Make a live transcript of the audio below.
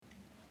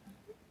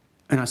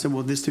And I said,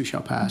 well, this too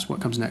shall pass. What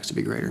comes next to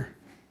be greater?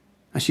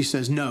 And she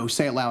says, no,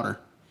 say it louder.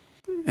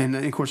 And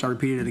then, of course, I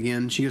repeated it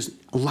again. She goes,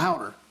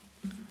 louder.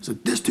 I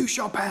said, this too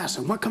shall pass.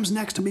 And what comes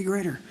next to be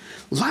greater?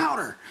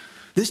 Louder.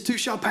 This too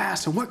shall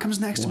pass. And what comes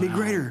next to be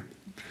greater?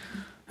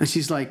 And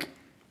she's like,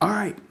 all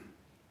right.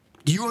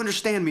 Do you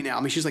understand me now?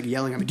 I mean, she's like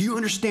yelling at me. Do you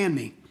understand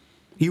me?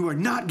 You are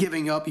not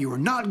giving up. You are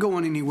not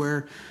going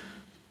anywhere.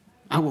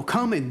 I will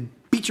come and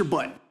beat your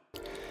butt.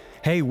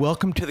 Hey,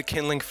 welcome to the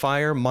Kindling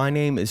Fire. My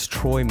name is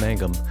Troy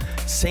Mangum.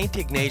 St.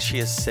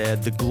 Ignatius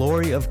said, the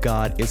glory of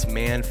God is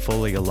man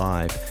fully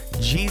alive.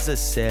 Jesus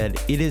said,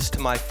 it is to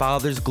my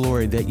Father's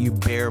glory that you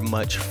bear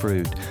much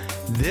fruit.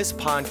 This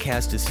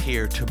podcast is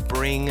here to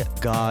bring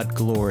God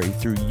glory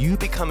through you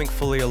becoming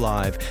fully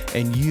alive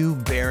and you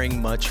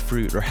bearing much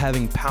fruit or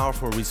having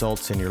powerful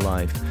results in your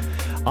life.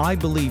 I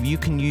believe you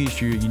can use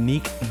your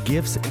unique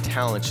gifts and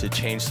talents to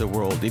change the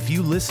world. If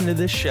you listen to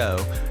this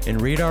show and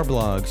read our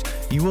blogs,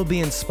 you will be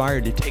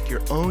inspired to take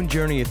your own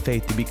journey of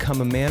faith to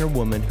become a man or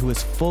woman who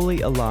is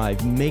fully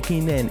alive,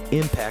 making an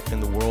impact in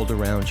the world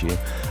around you.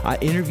 I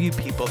interview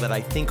people that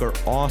I think are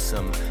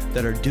awesome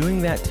that are doing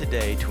that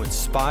today to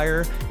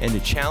inspire and to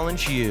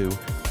challenge you.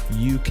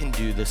 You can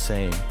do the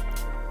same.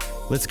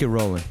 Let's get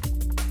rolling.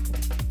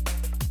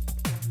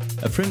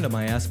 A friend of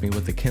mine asked me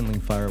what the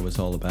Kindling Fire was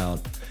all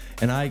about,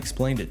 and I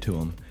explained it to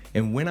him.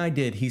 And when I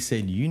did, he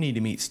said, you need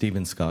to meet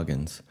Stephen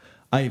Scoggins.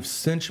 I have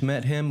since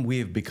met him, we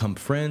have become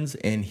friends,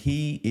 and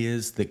he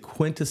is the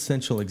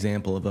quintessential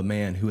example of a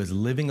man who is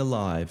living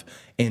alive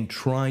and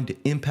trying to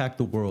impact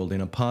the world in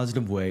a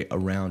positive way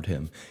around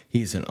him.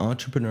 He's an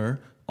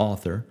entrepreneur,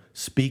 author,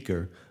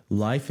 speaker,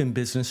 life and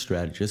business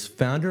strategist,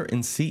 founder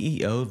and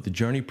CEO of The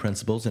Journey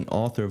Principles, and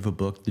author of a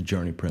book, The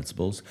Journey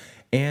Principles,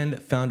 and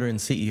founder and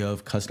CEO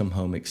of Custom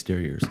Home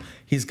Exteriors.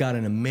 He's got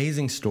an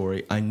amazing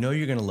story. I know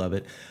you're going to love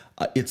it.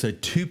 It's a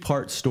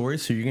two-part story,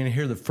 so you're going to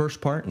hear the first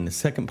part and the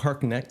second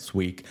part next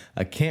week.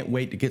 I can't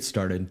wait to get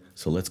started,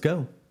 so let's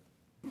go.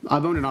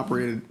 I've owned and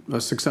operated a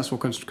successful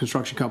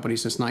construction company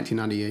since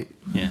 1998.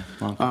 Yeah.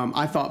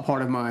 I thought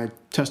part of my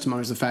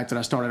testimony is the fact that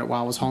I started it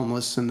while I was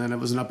homeless, and then it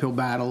was an uphill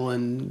battle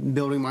and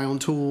building my own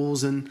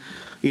tools, and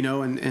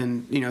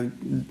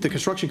the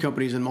construction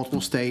company is in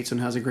multiple states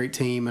and has a great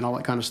team and all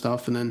that kind of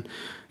stuff. And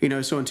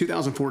then, so in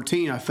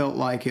 2014, I felt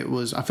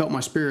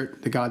my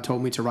spirit that God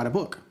told me to write a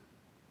book,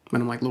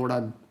 and I'm like, Lord,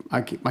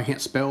 I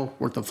can't spell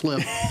worth a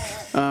flip.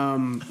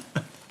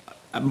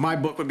 My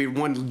book would be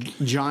one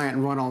giant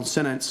run-on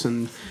sentence,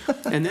 and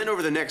then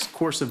over the next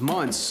course of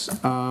months,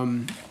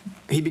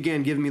 he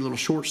began giving me little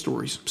short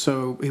stories.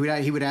 So he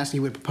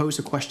would propose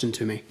a question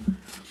to me,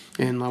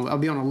 and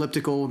I'd be on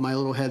elliptical with my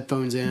little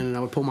headphones in, and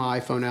I would pull my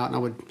iPhone out and I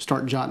would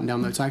start jotting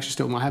down notes. I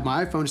actually I have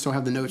my iPhone, still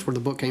have the notes where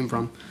the book came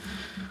from.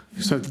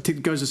 So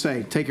it goes to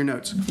say, take your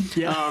notes.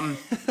 Yeah.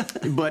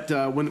 But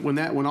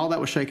when all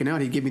that was shaken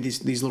out, he'd give me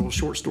these little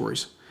short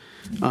stories.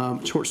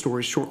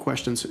 Short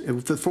questions.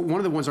 One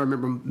of the ones I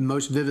remember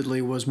most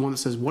vividly was one that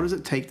says, what does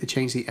it take to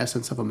change the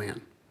essence of a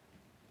man?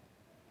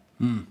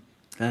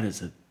 That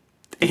is it.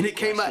 And it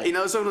came out,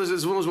 it's one of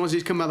those ones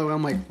that come out of the way.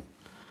 I'm like,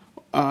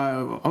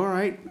 all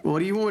right, what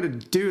do you want to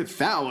do with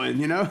that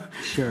one,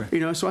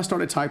 Sure. So I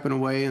started typing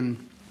away,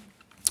 and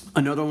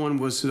another one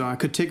was,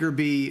 could Tigger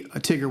be a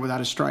Tigger without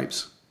his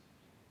stripes?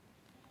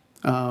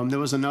 There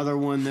was another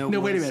one that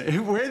wait a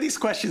minute. Where are these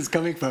questions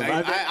coming from?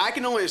 I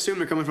can only assume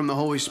they're coming from the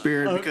Holy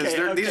Spirit because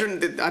these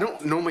are. I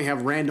don't normally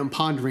have random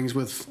ponderings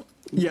with.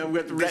 Yeah,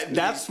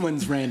 that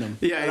one's random.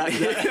 Yeah,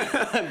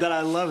 that I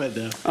love it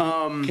though.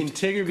 Can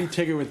Tigger be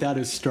Tigger without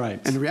his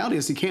stripes? And the reality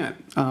is he can't.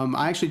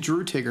 I actually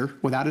drew Tigger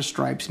without his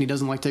stripes, and he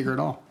doesn't like Tigger at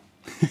all.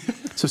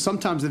 So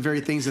sometimes the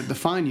very things that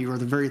define you are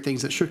the very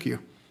things that shook you.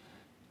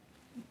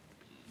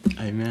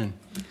 Amen.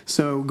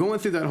 So going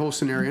through that whole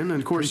scenario, and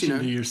of course,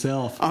 to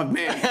yourself. Oh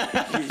man,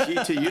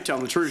 you tell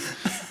the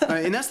truth.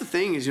 And that's the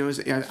thing is,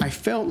 I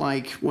felt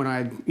like when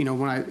I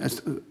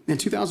in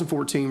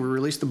 2014 we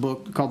released the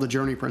book called The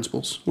Journey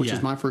Principles, which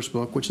is my first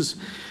book.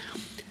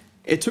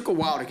 It took a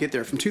while to get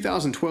there. From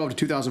 2012 to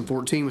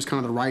 2014 was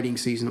kind of the writing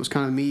season. It was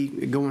kind of me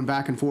going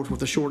back and forth with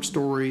the short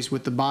stories,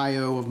 with the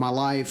bio of my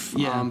life.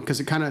 Yeah. Because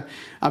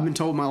I've been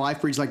told my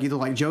life reads either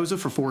like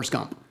Joseph or Forrest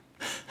Gump,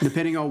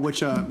 depending on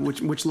which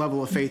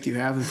level of faith you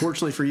have.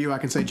 Unfortunately for you, I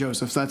can say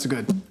Joseph, so that's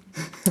good.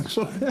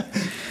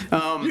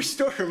 Your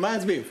story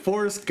reminds me of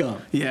Forrest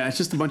Gump. Yeah, it's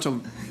just a bunch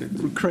of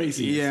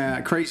crazy. Yeah,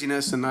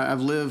 craziness, and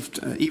I've lived.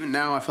 Even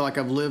now, I feel like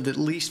I've lived at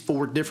least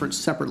 4 different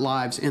separate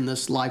lives in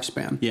this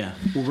lifespan. Yeah,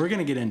 well, we're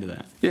gonna get into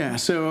that. Yeah,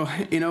 so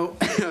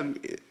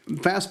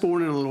fast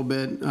forwarding a little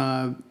bit,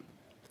 I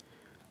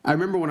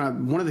remember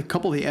when a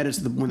couple of the edits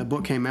when the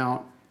book came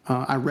out.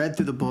 I read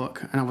through the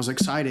book, and I was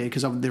excited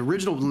because the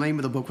original name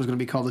of the book was going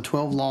to be called The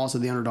 12 Laws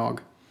of the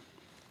Underdog.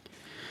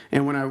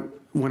 And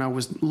when I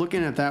was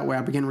looking at it that way,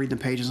 I began reading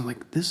the pages. I'm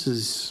like,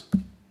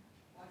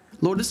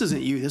 Lord, this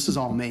isn't you. This is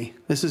all me.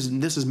 This is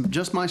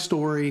just my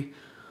story.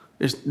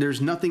 There's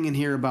nothing in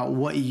here about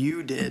what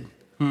you did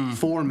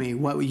for me,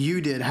 what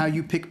you did, how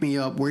you picked me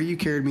up, where you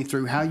carried me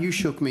through, how you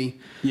shook me.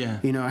 Yeah.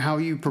 How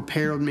you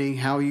prepared me,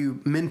 how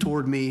you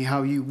mentored me,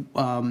 how you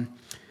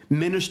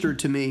ministered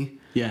to me.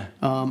 Yeah.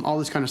 All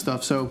this kind of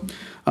stuff. So,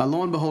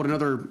 lo and behold,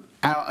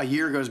 a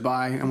year goes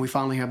by, and we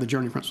finally have the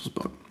Journey Principles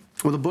book.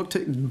 Well, the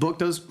book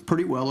does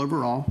pretty well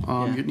overall.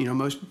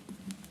 Most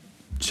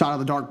shot of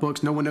the dark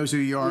books, no one knows who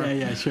you are.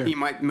 Yeah, sure. You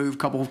might move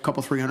couple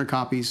 300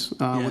 copies.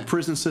 With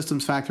prison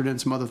systems factored in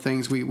some other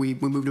things, we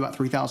moved about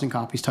 3,000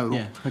 copies total.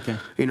 Yeah, okay.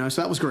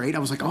 So that was great. I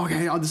was like,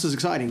 this is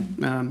exciting.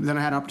 Then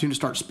I had an opportunity to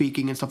start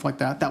speaking and stuff like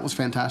that. That was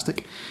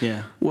fantastic.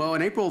 Yeah. Well,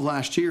 in April of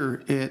last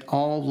year, it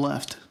all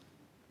left.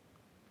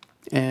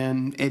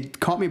 And it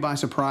caught me by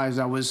surprise.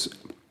 I was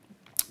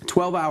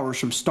 12 hours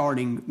from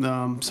starting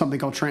something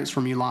called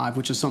Transform You Live,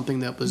 which is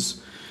something that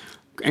was...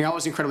 And I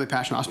was incredibly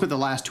passionate. I spent the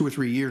last 2 or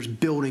 3 years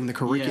building the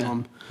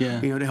curriculum,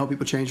 to help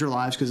people change their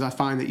lives, because I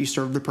find that you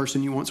serve the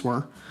person you once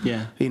were.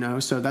 Yeah.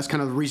 So that's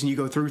kind of the reason you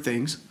go through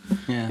things.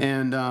 Yeah.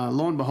 And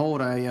lo and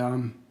behold,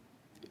 I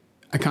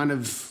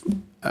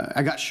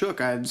got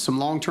shook. I had some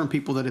long-term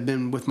people that had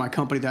been with my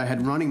company that I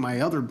had running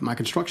my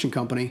construction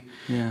company.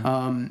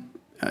 Yeah.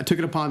 Took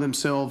it upon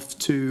themselves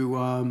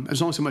to,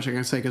 there's only so much I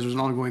can say because there's an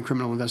ongoing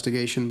criminal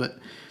investigation, but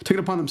took it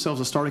upon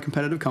themselves to start a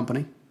competitive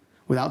company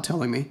without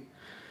telling me.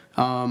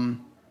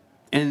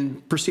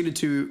 And proceeded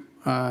to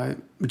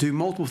do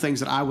multiple things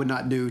that I would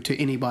not do to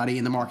anybody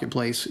in the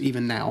marketplace,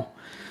 even now.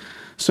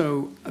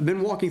 So I've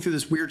been walking through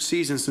this weird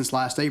season since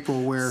last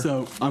April where...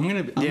 So I'm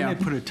gonna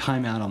put a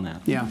timeout on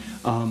that. Yeah.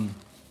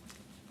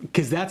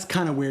 Because that's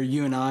kind of where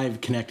you and I have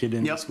connected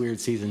in this weird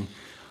season.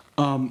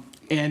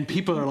 And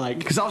people are like...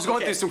 Because I was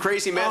going through some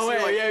crazy mess.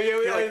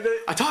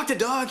 I talked to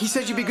Doug. He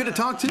said you'd be good to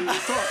talk to.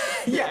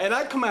 Yeah, and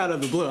I come out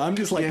of the blue. I'm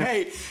just like,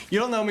 hey, you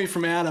don't know me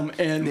from Adam.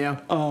 And,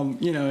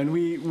 and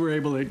we were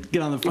able to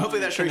get on the phone.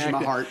 Hopefully that shows you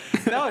my heart.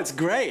 No, it's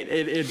great.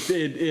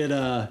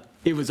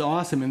 It was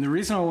awesome. And the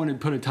reason I wanted to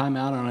put a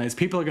timeout on it is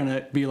people are going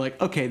to be like,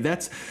 okay,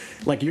 that's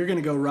like you're going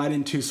to go right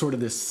into sort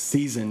of this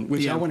season,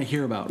 which I want to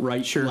hear about,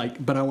 right? Sure.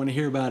 But I want to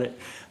hear about it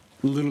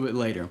a little bit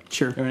later.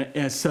 Sure. All right?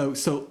 And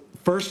so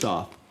first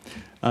off,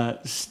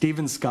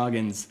 Stephen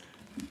Scoggins,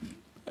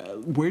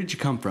 where did you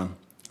come from?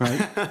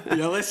 Right?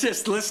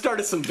 Let's start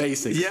at some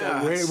basics.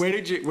 Yeah. So where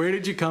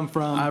did you come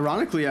from?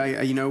 Ironically,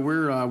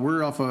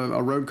 we're off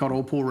a road called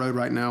Old Pool Road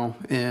right now,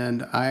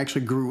 and I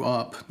actually grew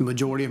up the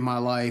majority of my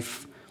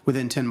life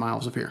within 10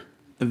 miles of here.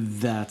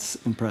 That's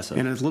impressive.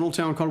 In a little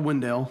town called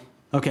Wendell.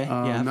 Okay.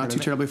 Not too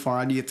terribly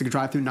far. You have to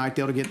drive through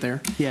Knightdale to get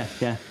there.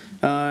 Yeah.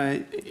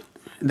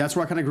 That's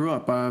where I kind of grew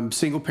up.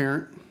 Single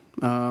parent.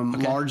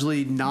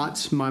 Largely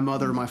not my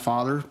mother or my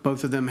father.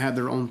 Both of them had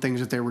their own things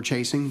that they were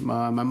chasing.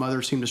 My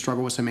mother seemed to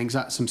struggle with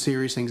some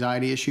serious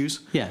anxiety issues.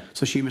 Yeah.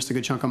 So she missed a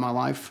good chunk of my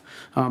life.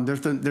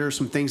 There are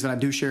some things that I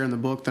do share in the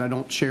book that I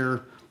don't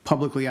share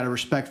publicly out of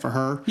respect for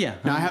her. Yeah.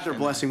 Now I have their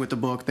blessing with the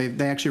book.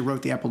 They actually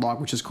wrote the epilogue,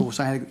 which is cool.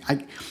 So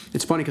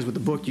it's funny because with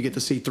the book you get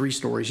to see 3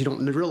 stories. You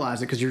don't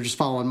realize it because you're just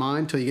following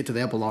mine until you get to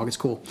the epilogue. It's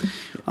cool.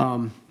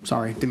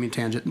 Sorry, didn't mean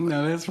tangent.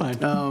 No, that's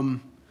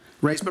fine.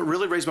 Raised by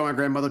my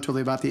grandmother till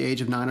about the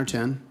age of 9 or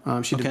 10.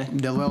 She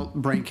developed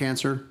brain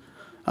cancer,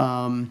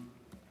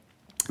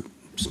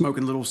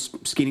 smoking little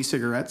skinny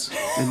cigarettes,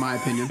 in my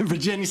opinion.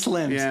 Virginia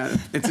Slims. Yeah,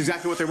 it's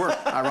exactly what they were,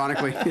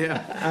 ironically.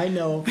 Yeah, I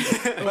know.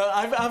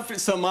 Well,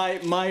 so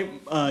my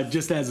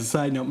just as a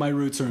side note, my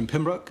roots are in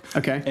Pembroke.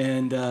 Okay.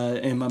 And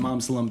my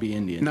mom's Lumbee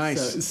Indian.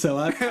 Nice. So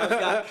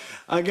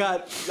I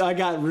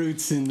got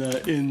roots in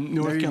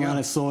North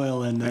Carolina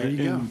soil and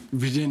in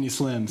Virginia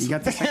Slims. You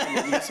got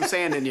some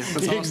sand in you.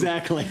 That's awesome.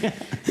 Exactly.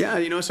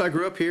 Yeah, so I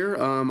grew up here.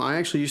 I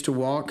actually used to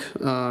walk.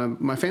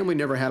 My family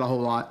never had a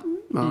whole lot.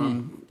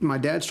 My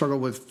dad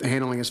struggled with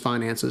handling his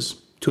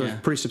finances to a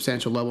pretty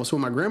substantial level. So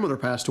when my grandmother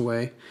passed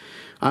away,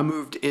 I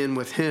moved in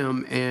with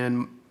him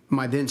and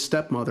my then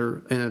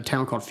stepmother in a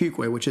town called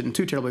Fuquay, which isn't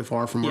too terribly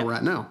far from where we're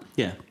at now.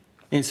 Yeah.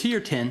 And so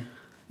you're 10.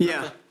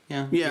 Yeah.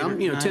 Yeah. I'm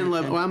 10,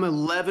 11. Well, I'm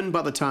 11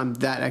 by the time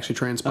that actually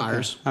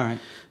transpires. Okay. All right.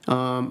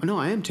 No,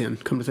 I am 10.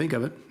 Come to think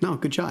of it. No,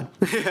 good job.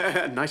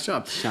 Nice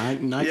job.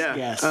 Nice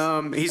guess.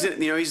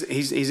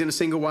 He's in a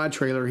single wide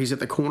trailer. He's at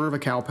the corner of a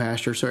cow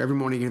pasture. So every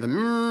morning you hear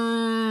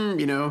the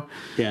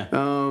Yeah.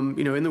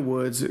 In the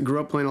woods. Grew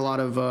up playing a lot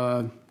of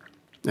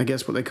I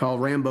guess what they call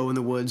Rambo in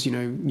the woods,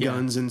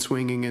 guns and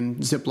swinging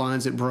and zip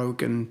lines that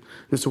broke, and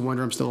it's a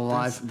wonder I'm still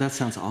alive. That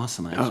sounds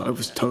awesome, actually. Oh, it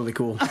was totally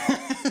cool.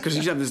 Because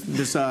you have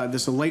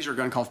this laser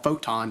gun called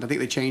Photon. I think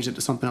they changed it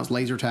to something else,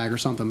 laser tag or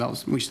something.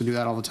 We used to do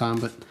that all the time.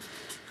 But,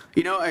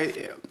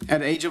 at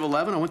the age of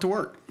 11, I went to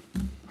work.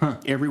 Huh.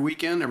 Every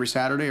weekend, every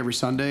Saturday, every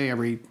Sunday,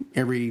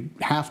 every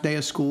half day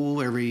of school,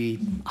 every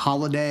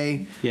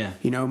holiday. Yeah.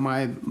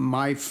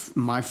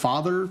 My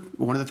father,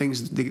 one of the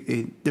things,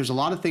 there's a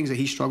lot of things that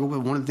he struggled with.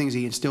 One of the things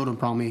he instilled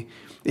upon me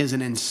is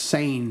an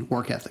insane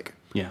work ethic.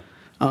 Yeah.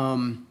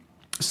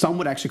 Some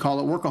would actually call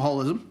it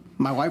workaholism.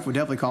 My wife would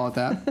definitely call it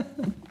that.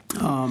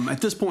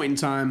 At this point in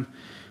time,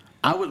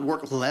 I would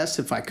work less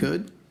if I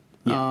could.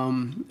 Yeah.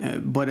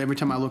 But every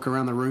time I look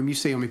around the room, you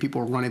see how many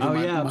people are running through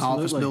my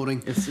office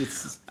building.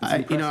 It's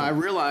I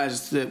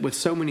realized that with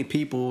so many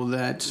people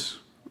that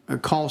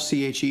call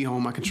CHE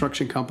home, my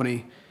construction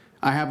company,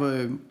 I have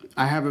a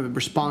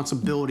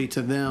responsibility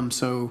to them.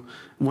 So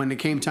when it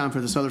came time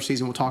for this other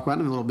season, we'll talk about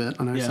it in a little bit.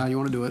 I know that's how you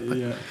want to do it, but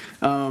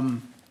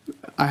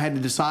I had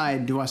to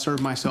decide: do I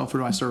serve myself or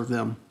do I serve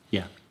them?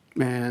 Yeah.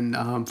 And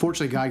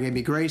fortunately, God gave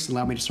me grace and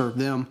allowed me to serve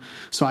them,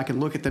 so I can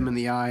look at them in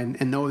the eye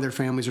and know their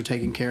families are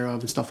taken care of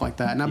and stuff like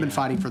that. And I've been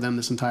fighting for them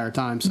this entire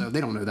time, so they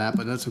don't know that,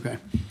 but that's okay.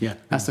 Yeah,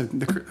 that's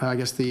I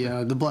guess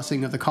the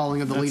blessing of the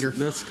calling of the leader.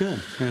 That's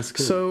good. That's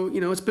good. So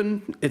it's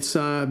been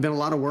a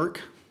lot of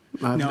work.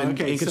 I've been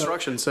in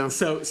construction, so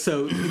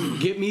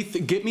get me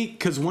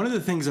because one of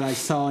the things that I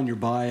saw in your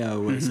bio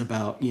was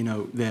about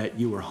that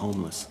you were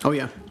homeless. Oh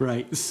yeah,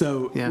 right.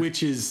 So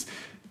which is.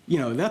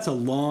 That's a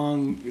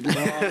long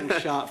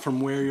shot from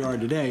where you are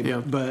today. Yeah.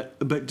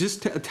 But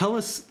just tell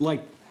us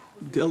like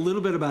a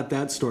little bit about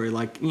that story.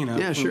 Like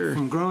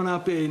from growing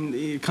up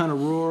in kind of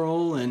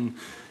rural and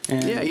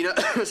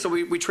so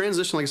we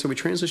transitioned. Like I said, we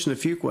transitioned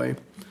to Fuquay,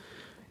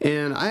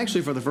 and I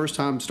actually for the first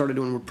time started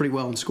doing pretty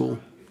well in school.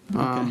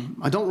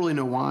 I don't really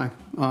know why.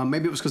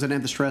 Maybe it was because I didn't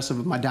have the stress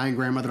of my dying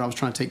grandmother I was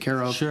trying to take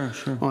care of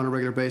on a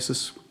regular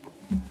basis.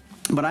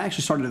 But I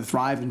actually started to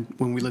thrive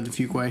when we lived in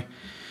Fuquay.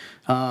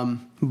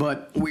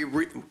 But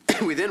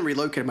we then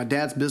relocated. My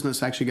dad's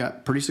business actually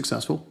got pretty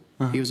successful.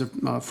 He was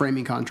a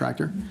framing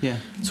contractor. Yeah.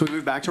 So we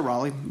moved back to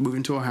Raleigh, moved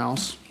into a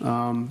house,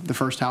 the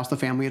first house the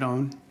family had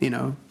owned,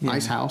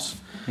 nice house.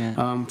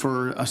 Yeah.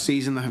 For a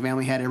season, the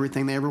family had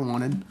everything they ever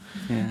wanted.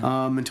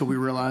 Yeah. Until we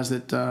realized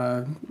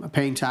that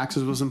paying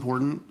taxes was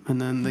important. And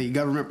then the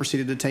government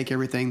proceeded to take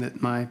everything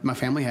that my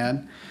family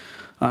had,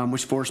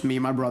 which forced me,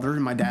 my brother,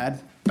 and my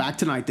dad back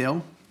to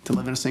Knightdale to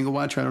live in a single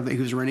wide trailer that he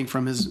was renting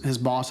from his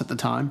boss at the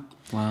time.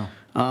 Wow.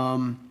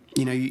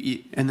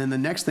 And then the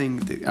next thing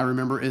that I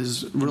remember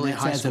is really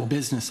high school. As a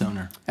business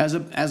owner. As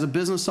a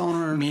business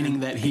owner,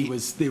 meaning that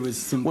there was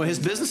some. Well, his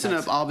business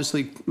ended up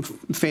obviously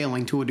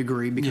failing to a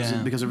degree because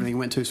of everything he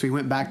went to. So he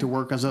went back to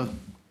work as a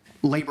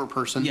labor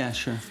person. Yeah,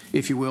 sure.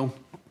 If you will.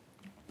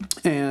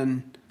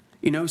 And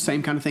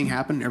same kind of thing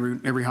happened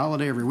every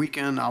holiday, every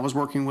weekend. I was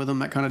working with him,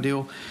 that kind of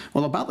deal.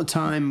 Well, about the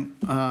time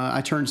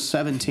I turned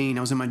 17,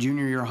 I was in my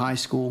junior year of high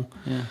school.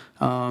 Yeah.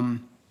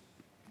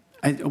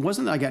 It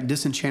wasn't that I got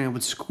disenchanted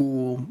with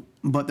school,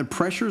 but the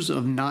pressures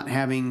of not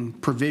having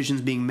provisions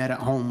being met at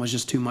home was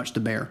just too much to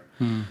bear.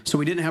 So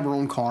we didn't have our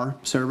own car.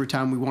 So every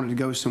time we wanted to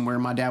go somewhere,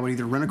 my dad would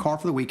either rent a car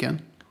for the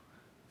weekend,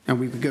 and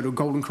we would go to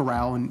Golden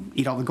Corral and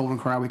eat all the Golden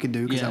Corral we could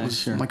do because that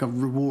was like a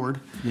reward.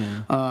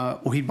 Yeah.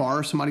 Or he'd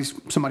borrow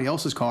somebody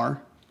else's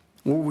car,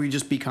 or we'd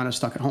just be kind of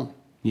stuck at home.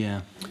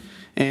 Yeah.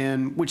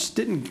 And which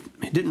didn't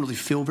really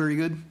feel very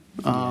good.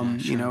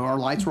 Our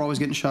lights were always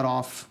getting shut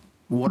off.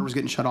 Water was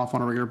getting shut off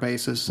on a regular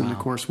basis. And, of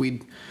course,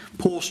 we'd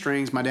pull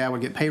strings. My dad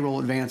would get payroll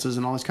advances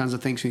and all those kinds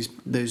of things.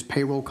 Those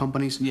payroll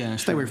companies. Yeah,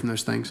 Stay away from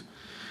those things.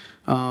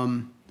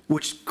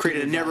 Which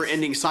created a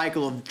never-ending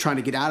cycle of trying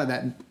to get out of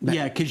that.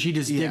 Yeah, because you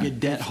just dig a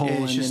debt hole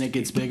and then it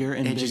gets bigger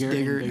and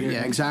bigger.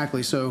 Yeah,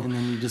 exactly. So and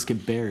then you just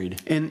get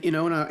buried. And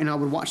and I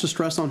would watch the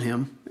stress on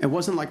him. It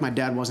wasn't like my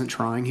dad wasn't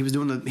trying. He was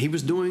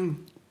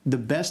doing the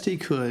best he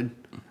could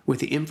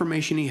with the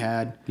information he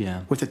had.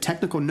 Yeah. With the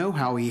technical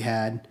know-how he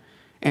had.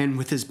 And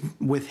with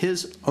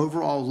his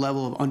overall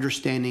level of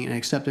understanding and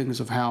acceptance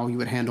of how you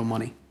would handle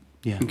money.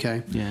 Yeah.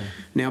 Okay. Yeah.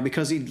 Now,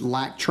 because he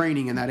lacked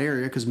training in that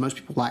area, because most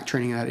people lack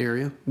training in that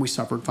area, we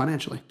suffered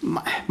financially.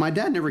 My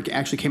dad never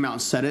actually came out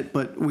and said it,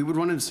 but we would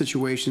run into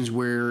situations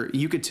where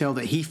you could tell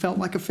that he felt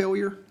like a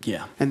failure.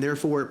 Yeah. And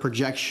therefore, it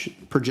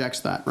projects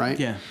that, right?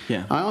 Yeah.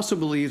 Yeah. I also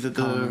believe that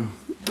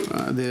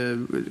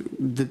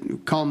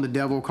call him the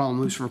devil, call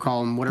him Lucifer,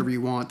 call him whatever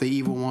you want, the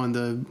evil one,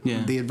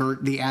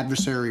 the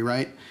adversary,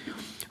 right?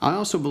 I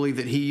also believe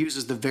that he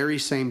uses the very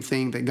same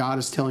thing that God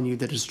is telling you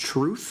that is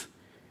truth,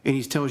 and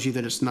he tells you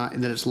that it's not,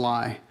 that it's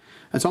lie.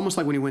 It's almost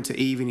like when he went to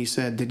Eve and he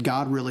said, "Did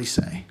God really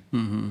say?"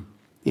 Mm-hmm.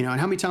 And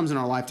how many times in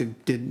our life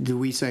do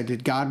we say,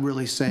 "Did God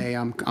really say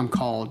I'm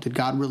called? Did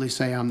God really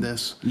say I'm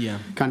this?" Yeah.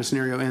 Kind of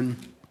scenario. And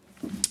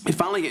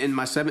finally, in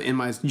my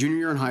junior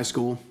year in high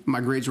school,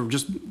 my grades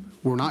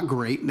were not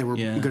great. They were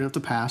good enough to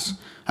pass.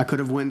 I could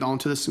have went on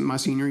to my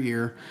senior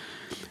year.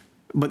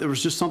 But there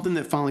was just something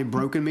that finally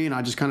broke in me, and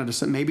I just kind of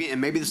decided maybe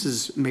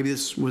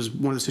this was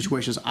one of the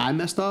situations I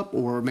messed up,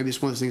 or maybe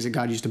it's one of the things that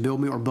God used to build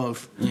me, or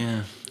both.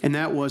 Yeah. And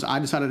that was I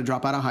decided to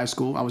drop out of high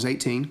school. I was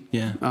 18.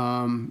 Yeah.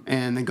 And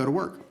then go to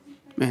work.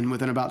 And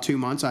within about 2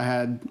 months, I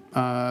had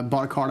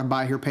bought a car to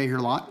buy here, pay here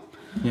lot.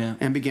 Yeah.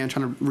 And began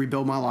trying to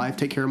rebuild my life,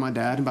 take care of my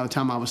dad. And by the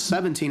time I was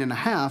 17 and a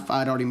half,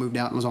 I'd already moved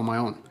out and was on my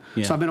own.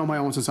 Yeah. So I've been on my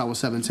own since I was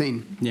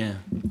 17. Yeah.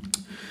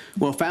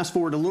 Well, fast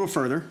forward a little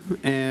further,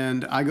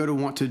 and I go to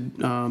want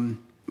to.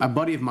 A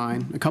buddy of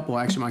mine, a couple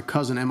actually, my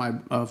cousin and my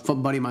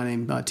buddy of mine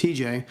named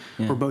TJ,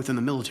 were both in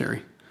the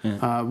military.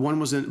 Yeah.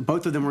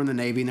 Both of them were in the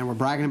Navy, and they were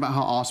bragging about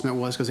how awesome it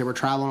was because they were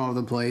traveling all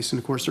over the place. And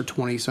of course, they're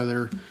 20,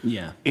 so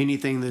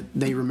anything that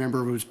they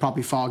remember was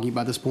probably foggy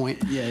by this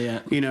point.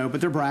 Yeah, yeah.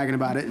 But they're bragging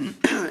about it. And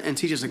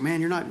TJ's like,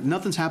 "Man,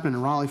 nothing's happening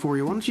in Raleigh for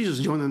you. Why don't you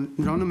just join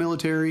the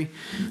military,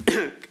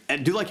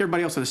 and do like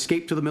everybody else and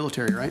escape to the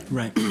military, right?"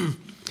 Right.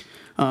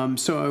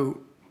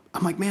 So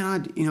I'm like,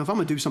 "Man, if I'm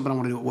gonna do something, I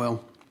want to do it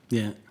well."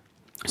 Yeah.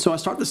 So I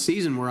start the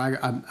season where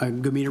I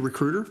go meet a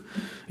recruiter.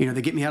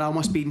 They get me out all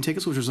my speeding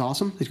tickets, which was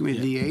awesome. They give me the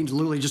DA and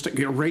literally just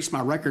erase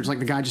my records. Like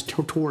the guy just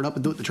tore it up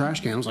and threw it in the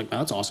trash can. I was like,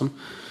 that's awesome.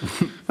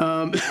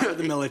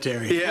 The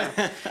military.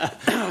 Yeah.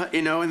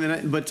 And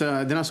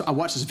then I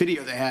watched this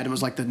video they had, and it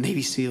was like the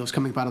Navy SEALs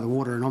coming up out of the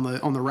water and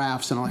on the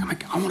rafts, and I'm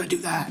like, I want to do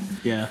that.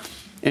 Yeah.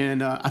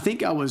 And I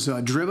think I was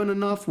driven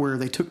enough where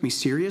they took me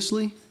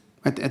seriously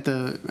at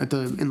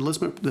the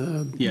enlistment,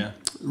 the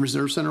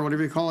reserve center,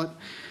 whatever you call it.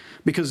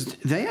 Because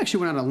they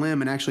actually went out on a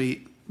limb and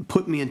actually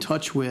put me in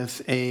touch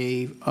with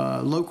a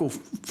local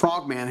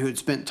frogman who had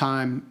spent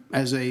time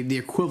as the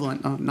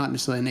equivalent, not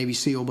necessarily a Navy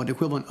SEAL, but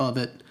equivalent of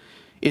it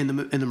in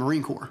the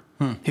Marine Corps.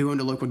 Who owned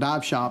a local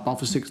dive shop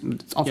off of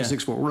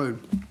 6 Fort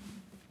Road.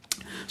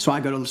 So I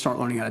go to start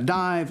learning how to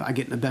dive. I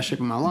get in the best shape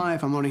of my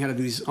life. I'm learning how to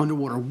do these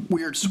underwater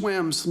weird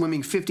swims,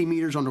 swimming 50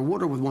 meters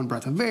underwater with one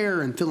breath of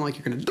air and feeling like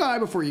you're going to die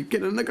before you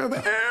get in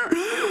the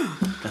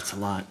air. That's a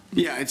lot.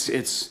 Yeah,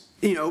 it's.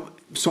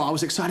 So I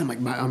was excited. I'm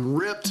like, I'm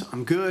ripped.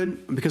 I'm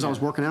good because I was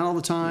working out all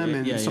the time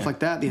and stuff like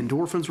that. The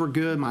endorphins were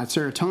good. My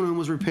serotonin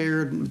was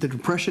repaired. The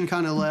depression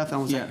kind of left. I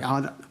was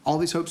like, all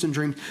these hopes and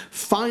dreams.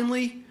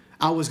 Finally,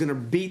 I was going to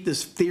beat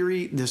this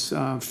theory, this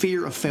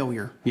fear of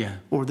failure. Yeah.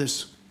 Or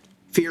this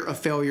fear of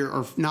failure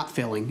or not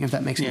failing, if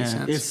that makes any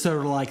sense. It's sort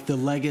of like the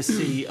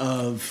legacy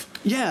of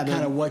kind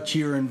of what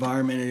your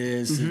environment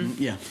is.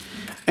 Mm-hmm.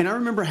 And I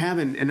remember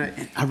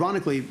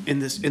ironically, in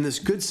this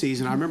good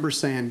season, I remember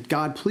saying,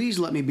 God, please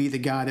let me be the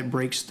guy that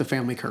breaks the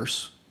family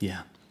curse.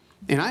 Yeah.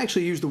 And I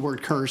actually used the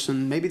word curse,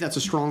 and maybe that's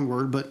a strong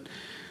word, but,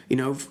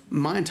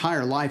 my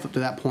entire life up to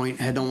that point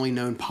had only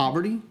known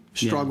poverty,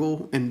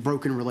 struggle, and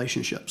broken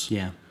relationships.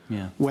 Yeah.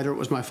 Yeah. Whether it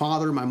was my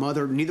father, my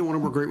mother, neither one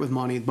of them were great with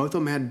money. Both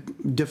of them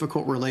had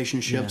difficult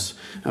relationships.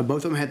 Yeah.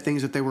 Both of them had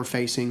things that they were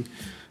facing.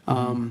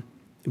 Both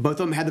of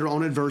them had their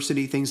own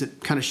adversity, things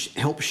that kind of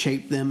helped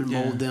shape them and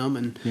mold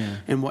them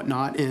and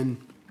whatnot. And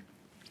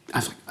I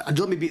was like,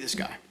 let me be this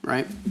guy,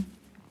 right?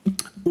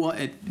 Well,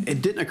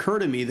 it didn't occur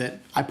to me that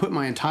I put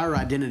my entire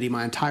identity,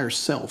 my entire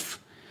self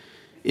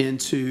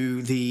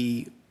into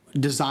the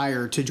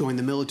desire to join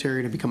the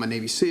military, to become a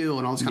Navy SEAL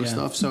and all this kind of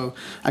stuff. So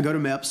I go to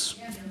MEPS.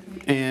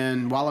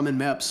 And while I'm in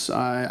MEPS,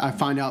 I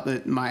find out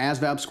that my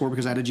ASVAB score,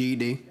 because I had a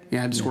GED, I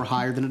had to score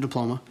higher than a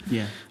diploma,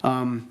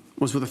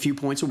 was with a few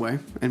points away.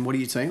 And what do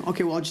you say?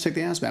 Okay, well, I'll just take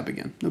the ASVAB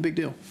again. No big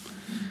deal.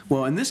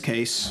 Well, in this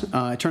case,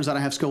 it turns out I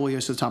have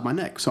scoliosis at the top of my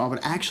neck. So I would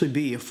actually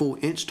be a full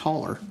inch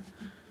taller,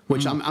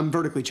 which I'm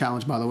vertically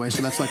challenged, by the way.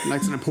 So that's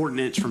an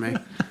important inch for me.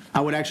 I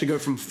would actually go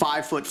from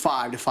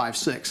 5'5" to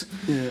 5'6".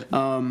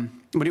 Yeah.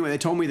 But anyway, they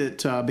told me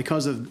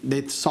that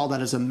they saw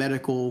that as a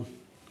medical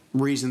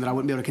reason that I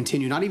wouldn't be able to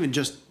continue, not even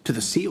just to the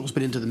SEALs,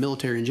 but into the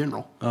military in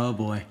general. Oh,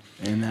 boy.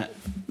 And that...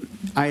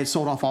 I had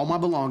sold off all my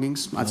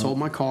belongings. I'd sold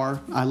my car.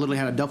 I literally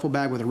had a duffel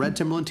bag with a red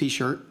Timberland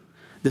T-shirt,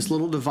 this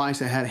little device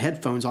that had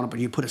headphones on it, but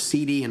you put a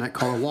CD in it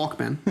called a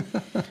Walkman,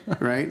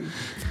 right?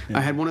 Yeah.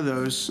 I had one of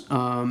those.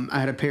 I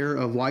had a pair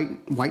of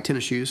white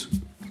tennis shoes,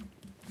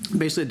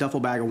 basically a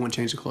duffel bag of one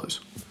change of clothes.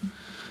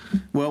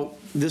 Well,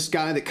 this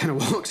guy that kind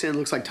of walks in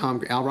looks like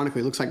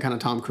ironically looks like kind of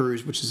Tom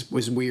Cruise, which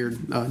was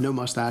weird. No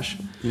mustache.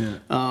 Yeah.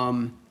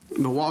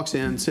 But walks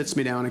in, sits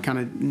me down, and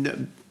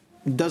kind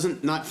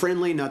of not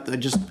friendly,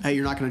 just, hey,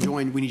 you're not going to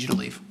join. We need you to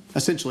leave.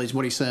 Essentially, is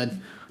what he said.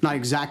 Not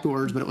exact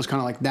words, but it was kind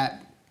of like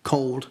that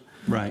cold.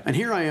 Right. And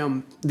here I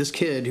am, this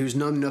kid who's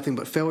known nothing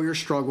but failure,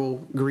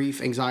 struggle,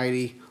 grief,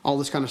 anxiety, all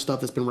this kind of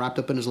stuff that's been wrapped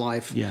up in his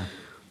life. Yeah.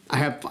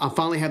 I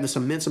finally have this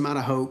immense amount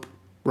of hope.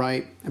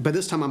 Right, but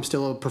this time I'm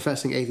still a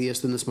professing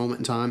atheist in this moment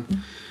in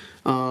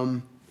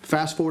time.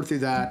 Fast forward through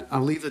that, I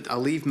leave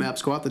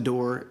MEPS, go out the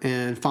door,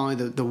 and finally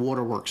the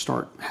waterworks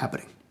start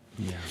happening.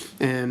 Yeah.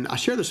 And I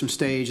share this from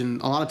stage,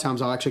 and a lot of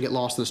times I'll actually get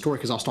lost in the story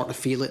because I'll start to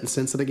feel it and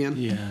sense it again.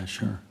 Yeah,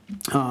 sure.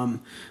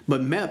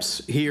 But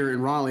MEPS here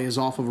in Raleigh is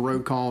off of a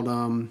road called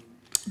I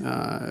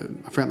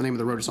forgot the name of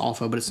the road. It's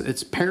off of, but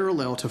it's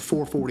parallel to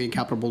 440 and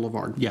Capitol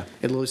Boulevard. Yeah,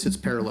 it literally sits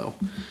parallel.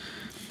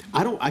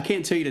 I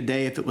can't tell you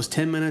today if it was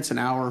 10 minutes, an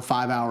hour,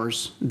 5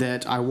 hours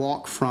that I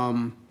walk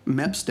from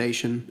MEPS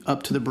station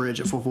up to the bridge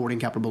at 440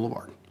 and Capitol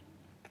Boulevard.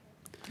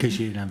 Because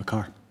you didn't have a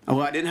car. Well,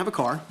 I didn't have a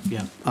car.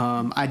 Yeah.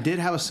 I did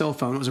have a cell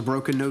phone. It was a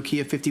broken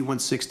Nokia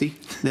 5160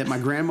 that my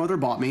grandmother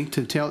bought me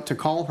to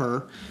call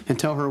her and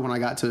tell her when I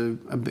got to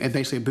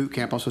basically a boot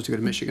camp I was supposed to go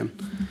to Michigan.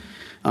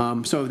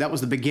 So that was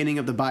the beginning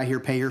of the buy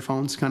here, pay here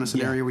phones kind of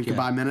scenario where you could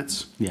buy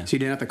minutes. Yeah. So you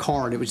didn't have the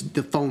card. It was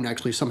the phone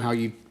actually somehow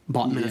you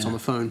bought minutes on the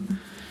phone.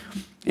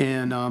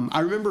 And I'll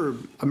never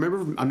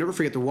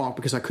forget the walk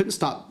because I couldn't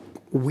stop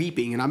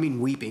weeping, and I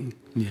mean weeping.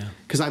 Yeah.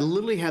 Because I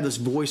literally had this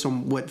voice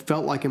on what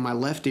felt like in my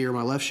left ear,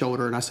 my left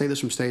shoulder, and I say this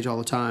from stage all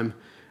the time,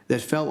 that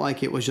felt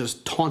like it was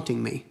just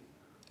taunting me.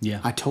 Yeah.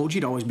 I told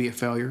you to always be a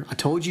failure. I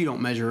told you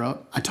don't measure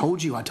up. I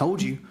told you.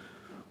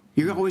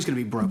 You're always going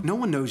to be broke. No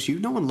one knows you.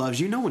 No one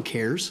loves you. No one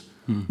cares.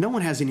 No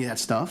one has any of that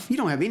stuff. You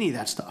don't have any of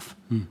that stuff.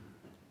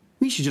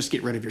 You should just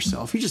get rid of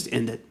yourself. You just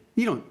end it.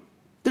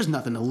 There's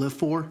nothing to live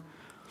for.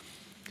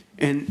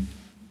 And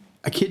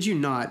I kid you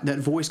not, that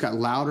voice got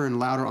louder and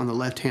louder on the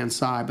left-hand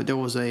side, but there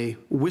was a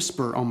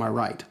whisper on my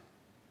right.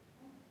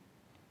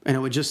 And it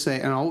would just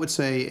say, and all it would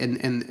say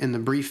in the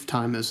brief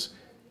time is,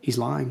 he's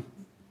lying.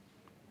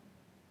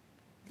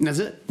 And that's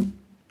it.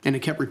 And it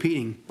kept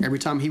repeating. Every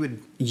time he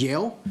would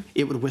yell,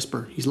 it would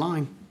whisper, he's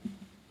lying.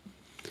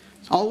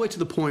 All the way to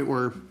the point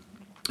where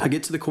I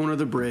get to the corner of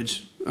the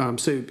bridge.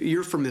 So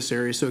you're from this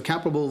area. So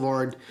Capitol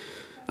Boulevard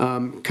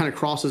kind of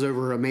crosses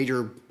over a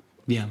major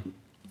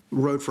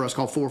road for us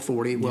called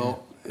 440.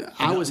 Well,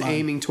 I was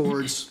aiming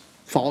towards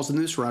Falls in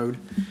this road.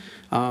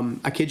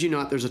 I kid you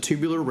not, there's a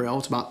tubular rail.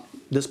 It's about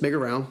this big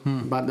around,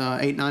 about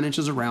 8-9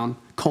 inches around,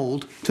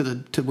 cold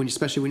to when,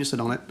 especially when you sit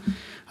on it.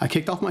 I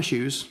kicked off my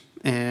shoes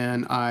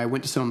and I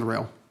went to sit on the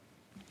rail.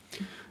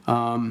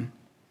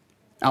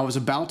 I was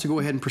about to go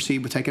ahead and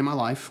proceed with taking my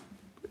life,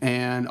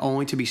 and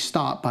only to be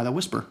stopped by the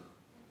whisper.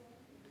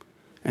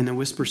 And the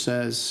whisper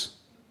says,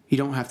 "You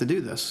don't have to do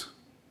this.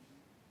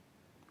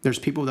 There's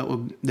people that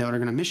are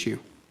going to miss you."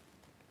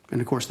 And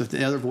of course,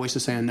 the other voice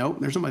is saying, "Nope,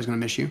 there's nobody's going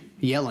to miss you,"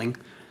 yelling.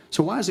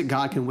 So why is it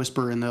God can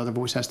whisper and the other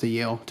voice has to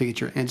yell to get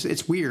your? And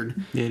it's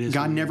weird. It is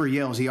God weird. never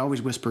yells; He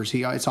always whispers.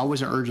 It's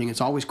always urging.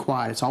 It's always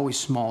quiet. It's always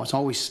small. It's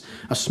always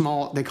a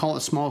small. They call it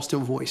a small, still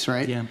voice,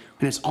 right? Yeah. And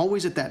it's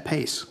always at that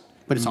pace,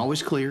 but it's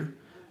always clear.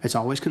 It's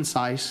always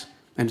concise,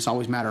 and it's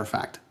always matter of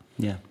fact.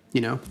 Yeah.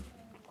 You know.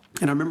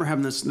 And I remember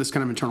having this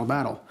kind of internal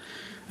battle,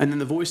 and then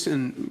the voice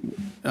in,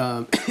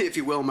 if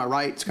you will, on my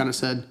right, it's kind of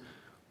said,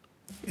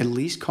 "At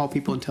least call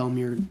people and tell them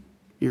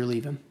you're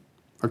leaving,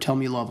 or tell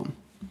them you love them."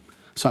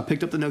 So I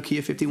picked up the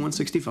Nokia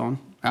 5160 phone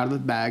out of the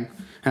bag,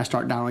 and I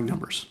start dialing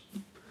numbers.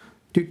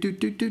 Doot, doot,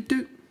 doot, doot,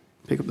 doot.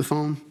 Pick up the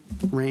phone,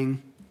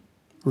 ring,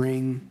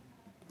 ring,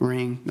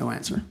 ring, no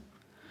answer.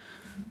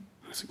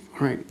 I said,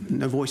 all right,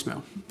 no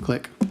voicemail.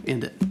 Click,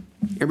 end it.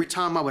 Every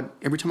time I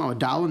would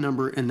dial a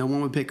number and no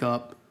one would pick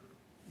up,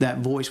 that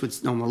voice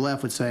on the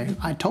left would say,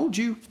 "I told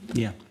you."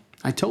 Yeah.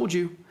 I told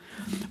you.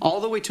 All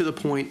the way to the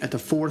point at the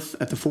fourth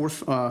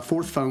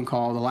phone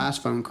call, the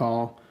last phone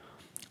call,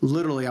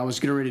 literally I was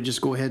getting ready to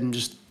just go ahead and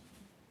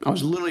I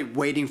was literally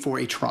waiting for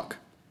a truck,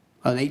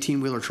 an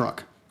 18-wheeler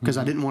truck, because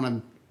I didn't want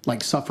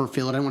to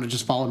feel it. I didn't want to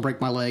just fall and break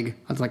my leg.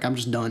 I was like, I'm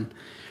just done.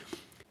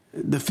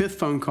 The fifth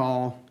phone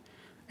call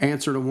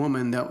answered a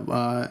woman that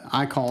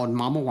I called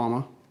Mama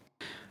Wama.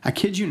 I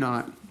kid you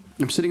not.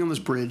 I'm sitting on this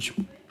bridge.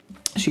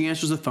 She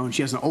answers the phone.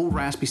 She has an old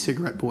raspy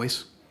cigarette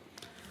voice.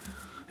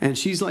 And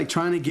she's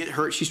trying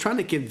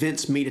to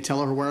convince me to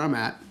tell her where I'm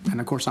at. And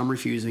of course I'm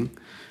refusing.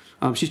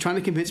 She's trying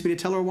to convince me to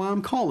tell her why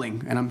I'm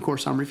calling. And of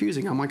course I'm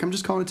refusing. I'm like, I'm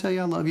just calling to tell you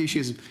I love you. She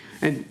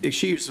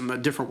used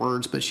some different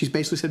words, but she's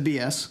basically said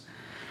BS.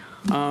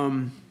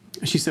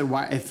 She said,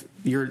 "Why?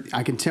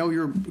 I can tell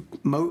you're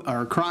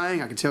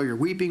crying. I can tell you're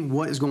weeping.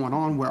 What is going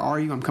on? Where are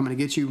you? I'm coming to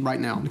get you right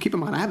now." And keep in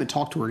mind, I haven't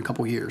talked to her in a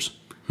couple of years.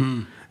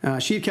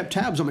 She had kept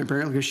tabs on me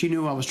apparently because she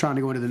knew I was trying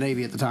to go into the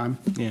Navy at the time.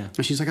 Yeah.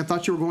 And she's like, "I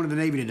thought you were going to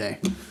the Navy today."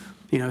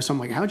 So I'm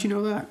like, "How'd you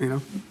know that?"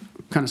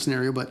 Kind of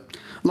scenario. But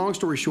long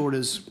story short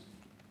is,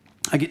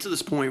 I get to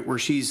this point where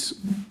she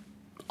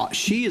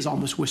is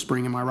almost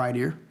whispering in my right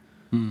ear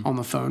on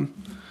the phone.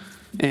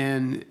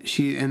 And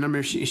she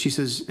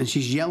says, and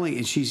she's yelling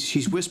and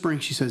she's whispering.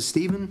 She says,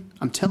 "Stephen,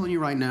 I'm telling you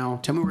right now,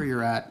 tell me where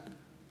you're at.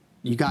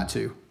 You got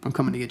to. I'm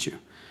coming to get you."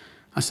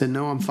 I said,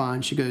 "No, I'm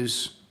fine." She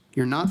goes,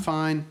 "You're not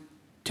fine.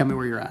 Tell me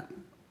where you're at."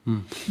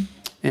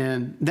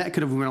 And that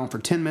could have went on for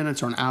 10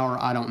 minutes or an hour.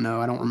 I don't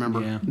know. I don't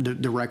remember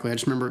directly. I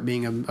just remember it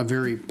being a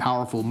very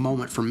powerful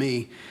moment for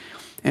me.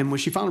 And when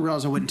she finally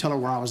realized I wouldn't tell her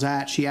where I was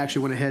at, she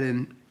actually went ahead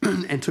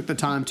and took the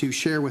time to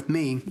share with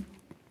me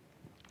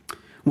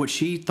what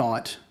she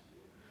thought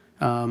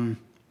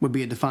would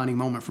be a defining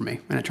moment for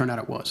me. And it turned out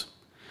it was.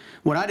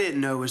 What I didn't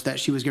know was that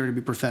she was going to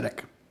be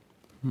prophetic.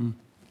 And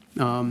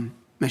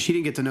she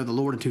didn't get to know the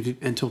Lord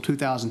until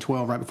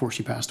 2012, right before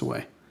she passed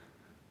away.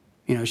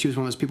 She was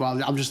one of those people,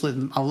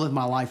 I'll live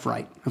my life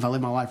right. If I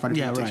live my life right,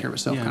 it takes care of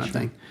itself kind of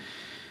thing.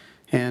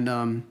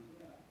 And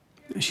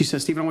she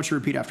says, "Stephen, I want you to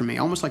repeat after me."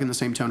 Almost like in the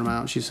same tone of my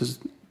mouth. She says,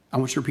 "I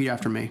want you to repeat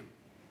after me."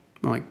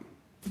 I'm like,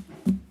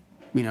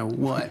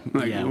 what?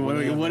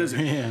 What is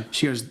it? Yeah.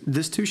 She goes,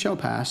 "This too shall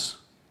pass,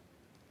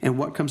 and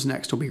what comes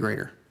next will be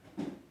greater."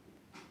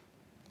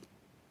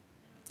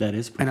 That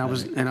is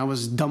prophetic. And I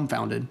was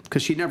dumbfounded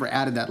because she never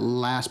added that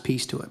last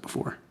piece to it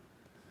before.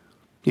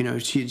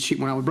 She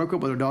when I broke up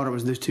with her daughter, it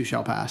was "This too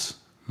shall pass."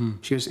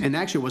 She goes, and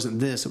actually it wasn't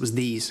this, it was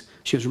these.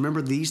 She goes,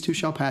 "Remember, these two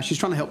shall pass." She's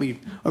trying to help me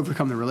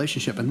overcome the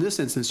relationship. In this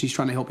instance, she's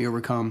trying to help me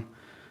overcome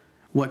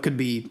what could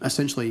be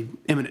essentially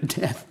imminent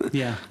death.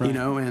 Yeah, right.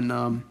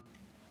 And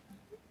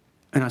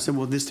I said,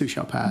 "Well, this too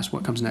shall pass.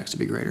 What comes next to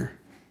be greater?"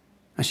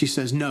 And she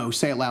says, "No,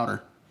 say it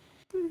louder."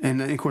 And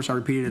then, of course, I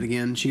repeated it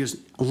again. She goes,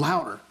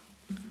 "Louder."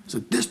 I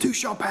said, "This too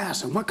shall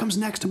pass, and what comes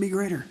next to be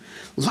greater?"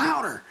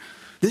 Louder.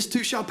 "This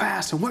too shall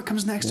pass, and what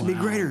comes next to be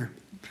greater?"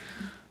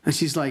 And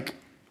she's like,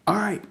 "All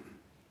right.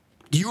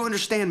 Do you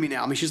understand me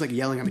now?" She's like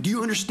yelling at me. "Do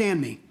you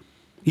understand me?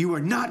 You are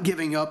not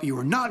giving up. You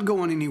are not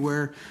going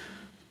anywhere.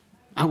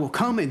 I will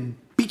come and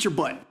beat your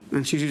butt."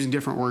 And she's using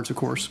different words, of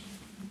course.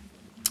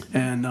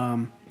 And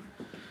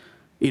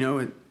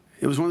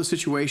it was one of the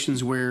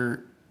situations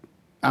where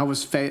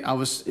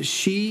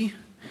she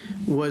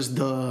was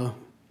the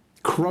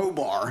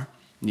crowbar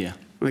Yeah.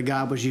 that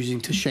God was using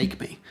to shake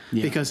me.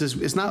 Yeah. Because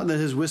it's not that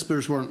his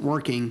whispers weren't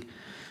working.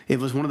 It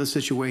was one of the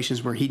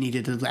situations where he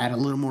needed to add a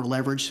little more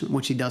leverage,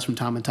 which he does from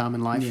time to time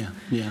in life. Yeah.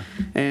 Yeah.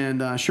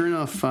 And sure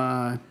enough,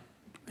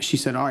 she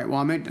said, all right,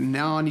 well,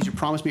 now I need you to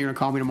promise me you're going to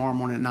call me tomorrow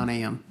morning at 9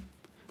 a.m.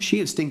 She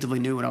instinctively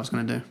knew what I was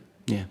going to do.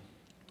 Yeah.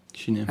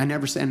 She knew. I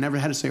never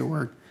had to say a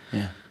word.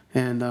 Yeah.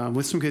 And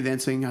with some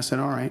convincing, I said,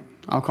 all right,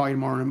 I'll call you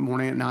tomorrow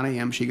morning at 9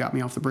 a.m. She got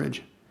me off the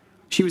bridge.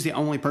 She was the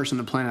only person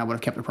on the planet I would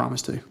have kept a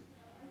promise to.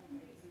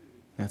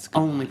 That's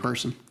God. Only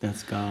person.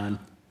 That's God.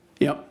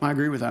 Yep, I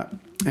agree with that.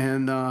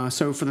 And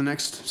so for the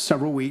next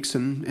several weeks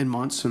and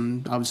months,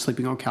 and I was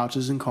sleeping on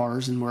couches and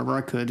cars and wherever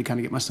I could to kind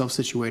of get myself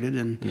situated.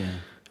 And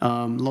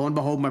lo and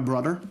behold, my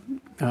brother,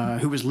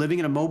 who was living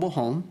in a mobile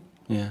home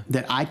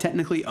that I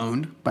technically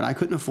owned, but I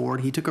couldn't afford,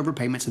 he took over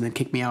payments and then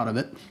kicked me out of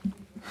it.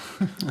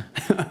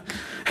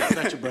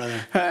 Such a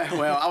brother.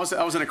 Well, I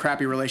was in a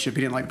crappy relationship.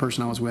 He didn't like the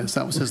person I was with, so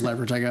that was his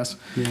leverage, I guess.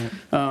 Yeah.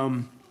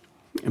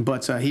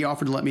 But he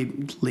offered to let me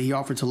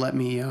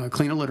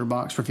clean a litter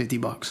box for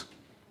 $50,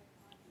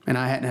 and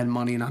I hadn't had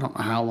money in I don't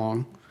know how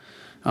long.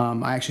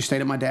 I actually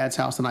stayed at my dad's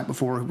house the night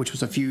before, which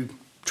was a few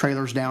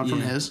trailers down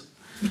from his.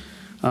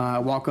 I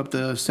walk up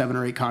the 7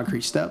 or 8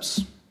 concrete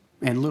steps,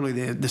 and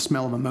literally the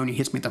smell of ammonia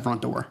hits me at the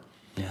front door.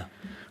 Yeah.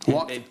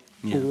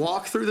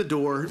 Walk through the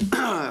door,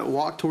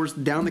 walk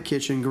down the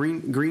kitchen,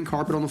 green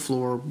carpet on the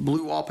floor,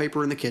 blue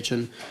wallpaper in the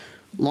kitchen,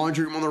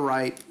 laundry room on the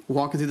right,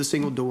 walking through the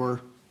single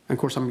door. And of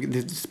course,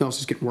 the smell's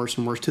just getting worse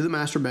and worse. To the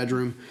master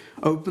bedroom,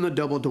 open the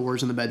double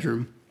doors in the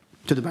bedroom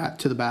to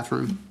the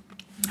bathroom,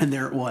 and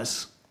there it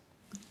was,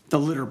 the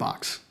litter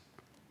box,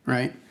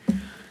 right?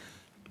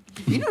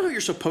 You know how you're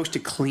supposed to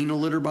clean a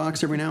litter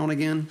box every now and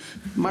again?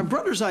 My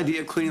brother's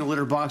idea of cleaning a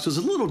litter box was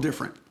a little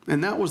different,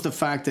 and that was the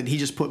fact that he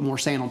just put more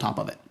sand on top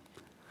of it.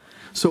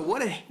 So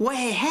what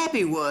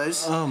happened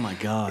was, Oh my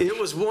God! it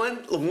was one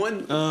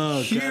huge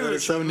God,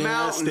 that's so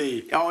mountain.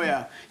 nasty. Oh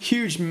yeah,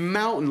 huge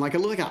mountain, like it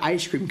looked like an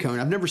ice cream cone.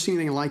 I've never seen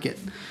anything like it.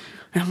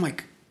 And I'm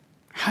like,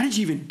 how did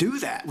you even do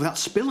that without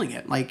spilling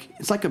it? Like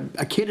it's like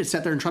a kid had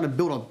sat there and tried to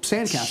build a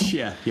sandcastle.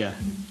 Yeah. Yeah.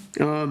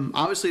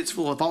 Obviously, it's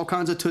full of all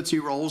kinds of Tootsie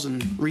Rolls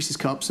and Reese's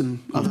Cups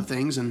and other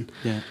things. And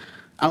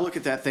I look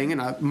at that thing,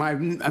 and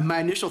my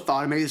initial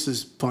thought, maybe this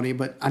is funny,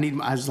 but I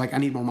was like, I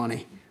need more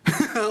money.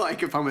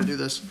 Like if I'm gonna do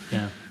this.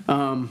 Yeah.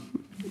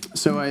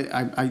 So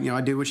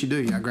I did what you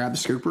do. I grabbed the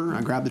scooper,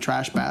 I grabbed the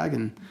trash bag,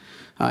 and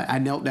I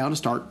knelt down to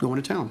start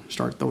going to town.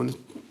 Start throwing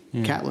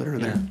cat litter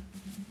in there.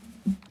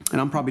 And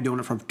I'm probably doing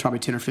it for probably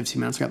 10 or 15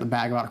 minutes. I got the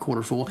bag about a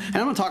quarter full. And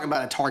I'm not talking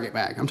about a Target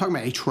bag. I'm talking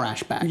about a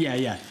trash bag. Yeah.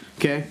 Yeah.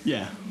 Okay?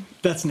 Yeah.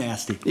 That's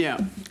nasty. Yeah.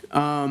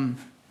 And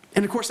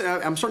of course,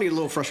 I'm starting to get a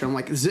little frustrated. I'm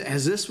like,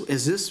 is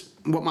this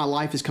what my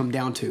life has come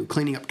down to?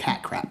 Cleaning up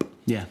cat crap.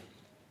 Yeah.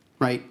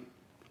 Right?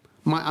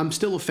 I'm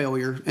still a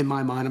failure in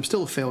my mind. I'm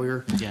still a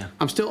failure. Yeah.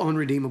 I'm still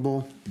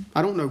unredeemable.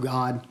 I don't know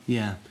God.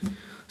 Yeah.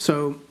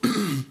 So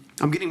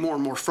I'm getting more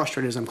and more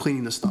frustrated as I'm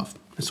cleaning this stuff.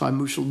 And so I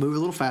move a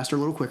little faster, a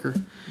little quicker.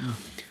 Oh.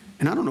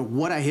 And I don't know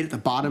what I hit at the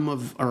bottom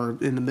of or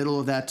in the middle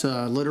of that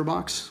litter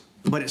box,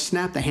 but it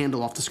snapped the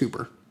handle off the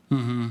scooper.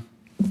 Mm-hmm.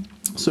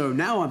 So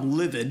now I'm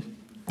livid.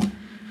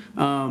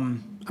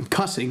 I'm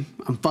cussing.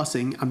 I'm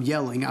fussing. I'm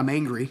yelling. I'm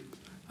angry.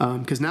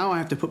 Because now I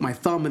have to put my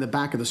thumb in the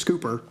back of the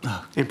scooper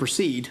and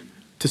proceed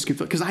to scoop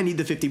because I need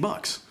the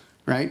 $50,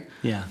 right?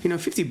 Yeah.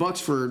 $50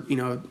 for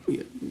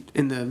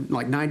in the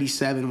like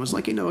 '97 was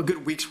like a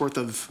good week's worth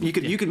of you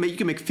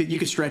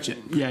could stretch it.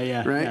 Yeah,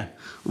 yeah, right. yeah.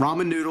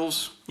 Ramen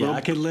noodles.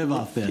 I could live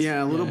off this.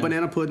 Yeah, a little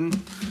banana pudding.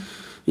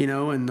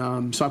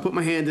 And so I put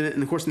my hand in it,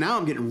 and of course now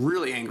I'm getting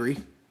really angry,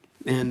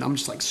 and I'm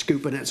just like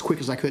scooping it as quick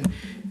as I could.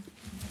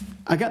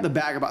 I got the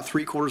bag about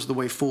 3/4 of the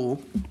way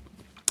full.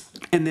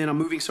 And then I'm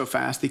moving so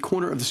fast, the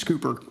corner of the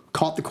scooper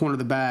caught the corner of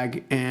the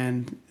bag,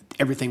 and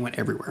everything went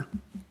everywhere.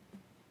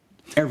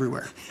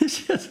 Everywhere.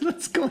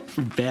 Let's go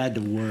from bad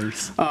to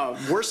worse.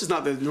 Worse is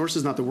not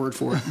the word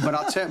for it. But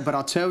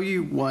I'll tell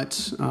you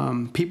what.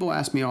 People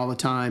ask me all the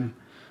time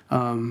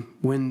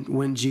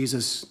when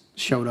Jesus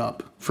showed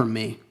up for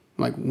me,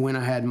 like when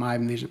I had my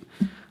amnesia.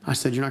 I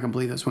said, "You're not gonna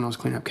believe this." When I was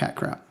cleaning up cat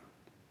crap,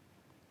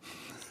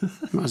 I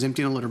was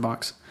emptying a litter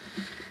box,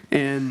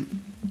 and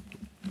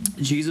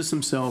Jesus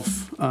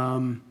himself,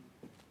 I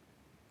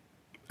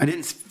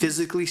didn't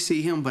physically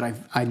see him, but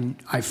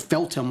I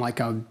felt him like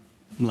a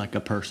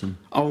person.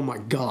 Oh my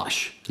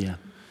gosh. Yeah.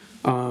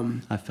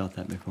 I felt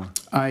that before.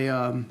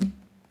 I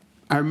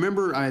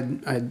remember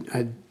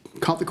I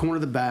caught the corner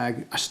of the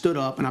bag. I stood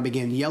up and I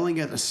began yelling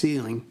at the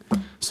ceiling.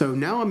 So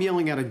now I'm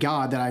yelling at a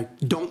God that I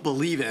don't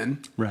believe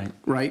in. Right.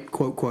 Right.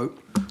 Quote,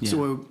 quote. Yeah.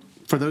 So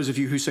for those of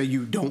you who say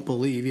you don't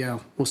believe, yeah,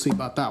 we'll see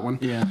about that one.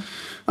 Yeah.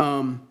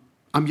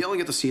 I'm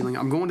yelling at the ceiling.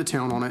 I'm going to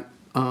town on it.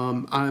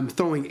 I'm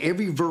throwing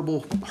every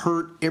verbal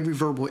hurt, every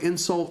verbal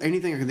insult,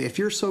 anything I can. If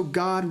you're so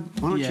God,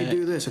 why don't you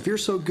do this? If you're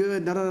so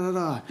good, da da da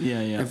da.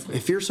 Yeah.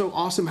 If you're so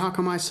awesome, how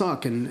come I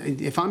suck?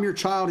 And if I'm your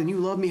child and you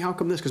love me, how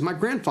come this? Because my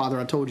grandfather,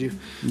 I told you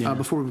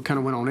before we kind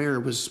of went on air,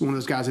 was one of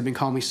those guys that had been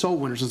calling me soul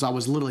winner since I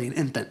was literally an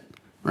infant,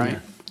 right? Yeah.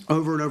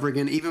 Over and over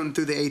again, even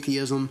through the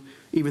atheism,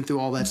 even through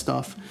all that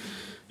stuff.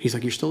 He's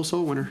like, you're still a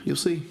soul winner. You'll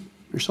see.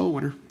 You're a soul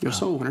winner. You're a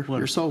soul winner.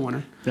 You're a soul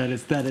winner. That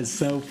is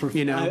so profound.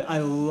 You know, I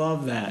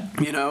love that.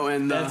 You know,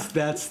 and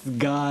that's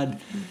God.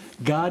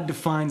 God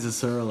defines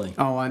us early.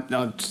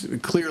 Oh,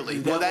 clearly.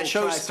 Well, that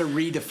shows tries to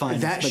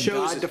redefine us, but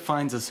God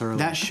defines us early.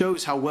 That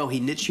shows how well He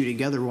knits you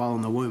together while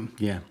in the womb.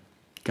 Yeah,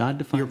 God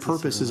defines your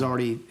purpose is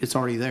already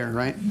there,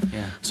 right?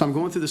 Yeah. So I'm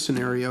going through the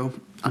scenario.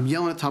 I'm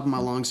yelling at the top of my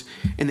lungs,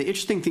 and the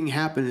interesting thing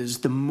happened is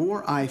the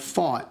more I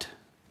fought,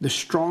 the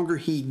stronger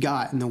he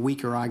got, and the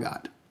weaker I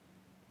got.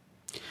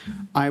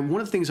 One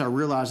of the things I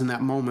realized in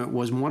that moment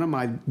was one of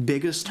my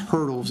biggest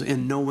hurdles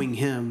in knowing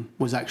Him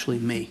was actually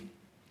me.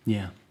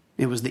 Yeah.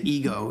 It was the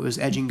ego. It was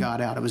edging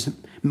God out. It was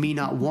me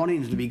not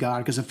wanting to be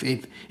God, because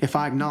if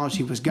I acknowledged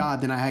He was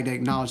God, then I had to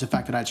acknowledge the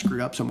fact that I'd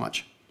screwed up so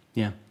much.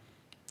 Yeah.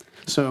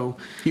 So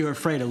you were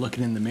afraid of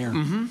looking in the mirror.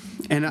 Mm-hmm.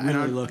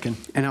 And looking.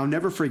 And I'll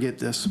never forget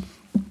this.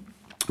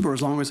 For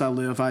as long as I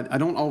live, I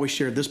don't always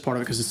share this part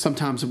of it, because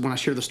sometimes when I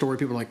share the story,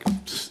 people are like,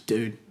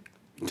 dude,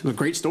 it's a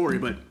great story,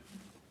 but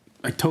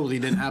it totally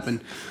didn't happen.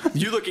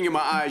 You looking in my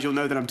eyes, you'll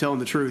know that I'm telling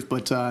the truth.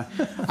 But I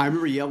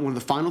remember one of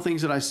the final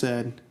things that I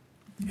said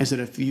is that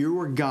if you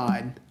were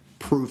God,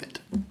 prove it.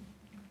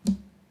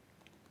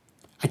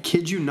 I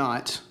kid you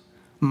not,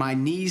 my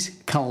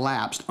knees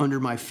collapsed under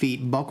my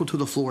feet, buckled to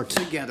the floor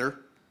together,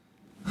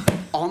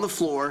 on the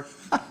floor,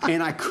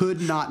 and I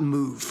could not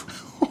move.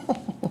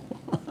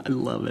 I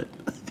love it.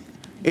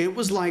 It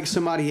was like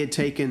somebody had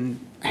taken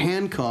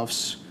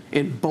handcuffs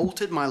and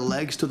bolted my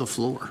legs to the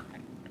floor.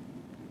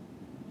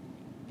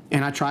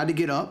 And I tried to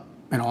get up,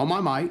 and all my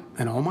might,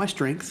 and all my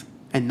strength,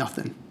 and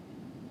nothing.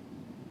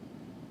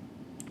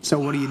 So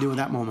what do you do in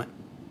that moment?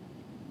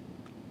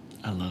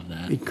 I love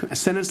that. A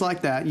sentence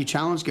like that, you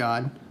challenge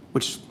God,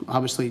 which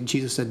obviously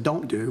Jesus said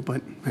don't do,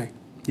 but hey.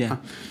 Yeah.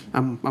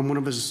 I'm one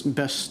of His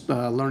best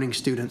learning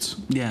students.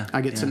 Yeah. I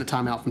get sent a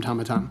timeout from time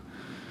to time.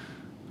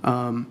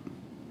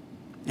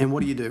 And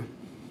what do?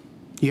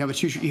 You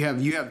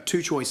have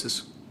two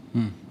choices.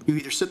 You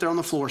either sit there on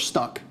the floor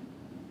stuck,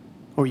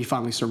 or you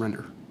finally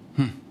surrender.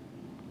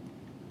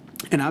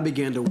 And I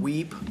began to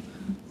weep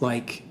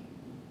like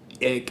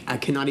I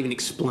cannot even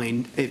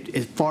explain.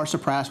 It far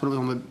surpassed what it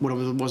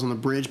was on the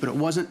bridge, but it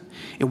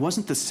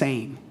wasn't the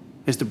same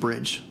as the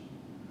bridge.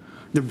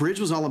 The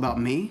bridge was all about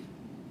me.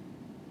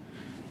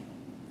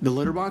 The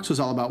litter box was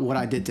all about what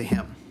I did to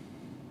Him.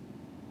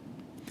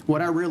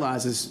 What I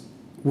realize is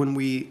when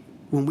we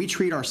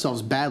treat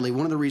ourselves badly,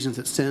 one of the reasons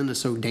that sin is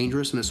so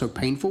dangerous and it's so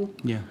painful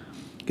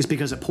is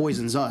because it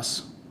poisons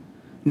us,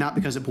 not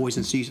because it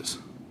poisons Jesus.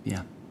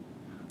 Yeah.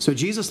 So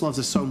Jesus loves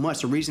us so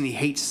much. The reason He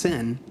hates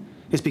sin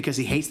is because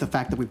He hates the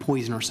fact that we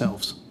poison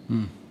ourselves.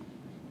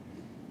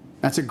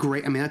 That's a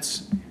great,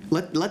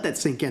 let that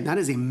sink in. That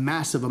is a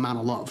massive amount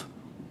of love,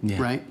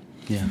 right?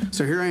 Yeah.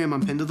 So here I am,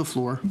 I'm pinned to the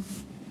floor,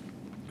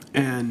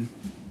 and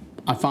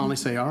I finally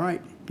say, all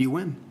right, you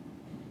win.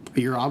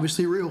 You're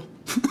obviously real.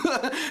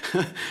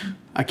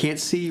 I can't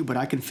see you, but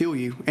I can feel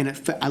you. And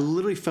I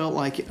literally felt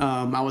like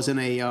I was in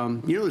a,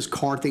 those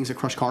card things that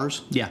crush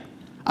cars? Yeah.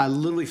 I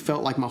literally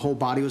felt like my whole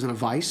body was in a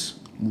vice.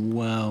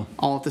 Wow.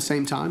 All at the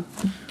same time.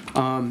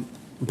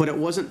 But it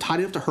wasn't tight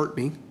enough to hurt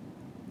me,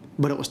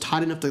 but it was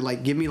tight enough to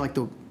give me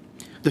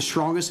the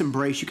strongest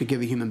embrace you could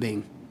give a human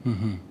being.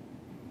 Mm-hmm.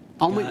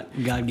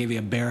 God gave you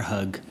a bear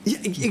hug. Yeah,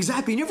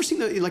 exactly. You never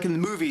seen in the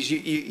movies,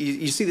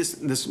 you see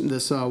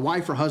this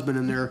wife or husband,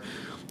 and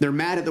they're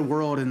mad at the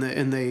world, and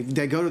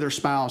they go to their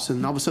spouse,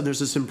 and all of a sudden there's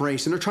this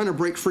embrace, and they're trying to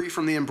break free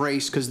from the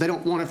embrace because they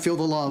don't want to feel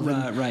the love.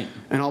 Right.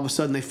 And all of a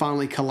sudden they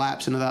finally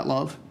collapse into that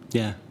love.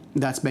 Yeah.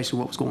 That's basically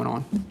what was going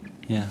on.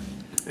 Yeah.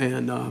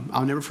 And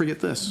I'll never forget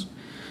this.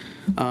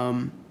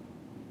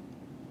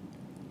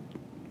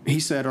 He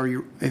said, "Are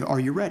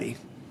you ready?"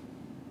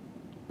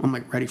 I'm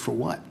like, "Ready for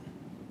what?"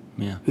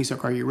 Yeah. He's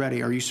like, "Are you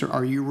ready? Are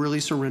you really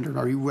surrendered?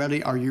 Are you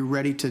ready? Are you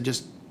ready to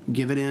just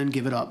give it in,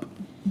 give it up?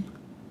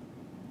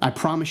 I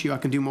promise you I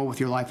can do more with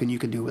your life than you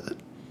can do with it.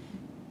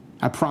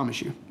 I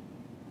promise you."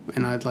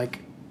 And I'd like,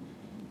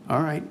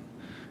 all right.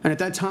 And at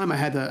that time I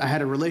had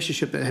a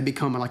relationship that had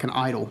become like an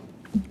idol.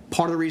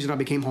 Part of the reason I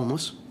became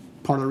homeless,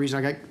 part of the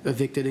reason I got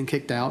evicted and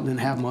kicked out and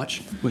didn't have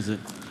much. Was a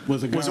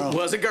girl.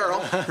 Was a girl,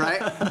 right?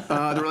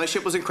 The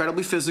relationship was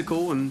incredibly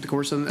physical, and of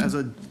course, as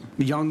a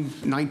young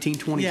 19,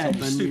 20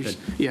 something, stupid.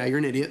 You're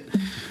an idiot.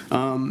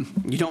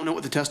 You don't know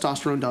what the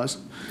testosterone does.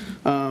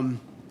 And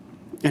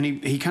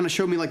he kind of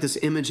showed me like this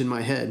image in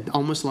my head,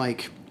 almost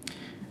like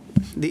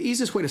the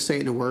easiest way to say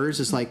it in words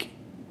is like,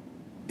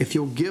 if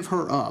you'll give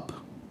her up,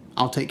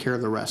 I'll take care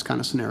of the rest kind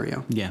of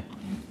scenario. Yeah.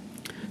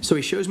 So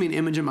he shows me an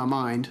image in my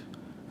mind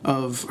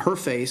of her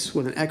face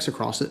with an X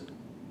across it.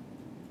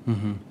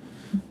 Mm-hmm.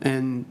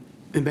 And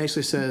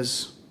basically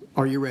says,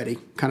 "Are you ready?"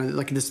 Kind of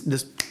like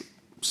this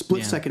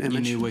split-second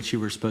image. You knew what you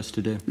were supposed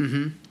to do.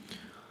 Mm-hmm.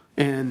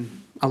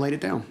 And I laid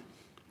it down.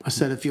 I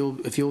said, if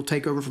you'll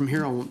take over from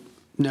here, I won't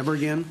never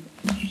again.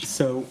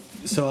 So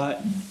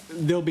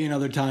there'll be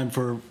another time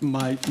for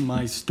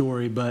my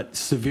story, but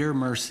severe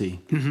mercy.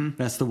 Mm-hmm.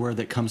 That's the word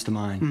that comes to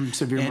mind.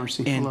 Severe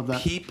mercy. And I love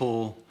that.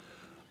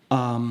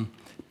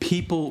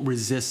 People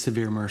resist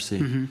severe mercy.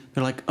 Mm-hmm.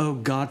 They're like, oh,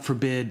 God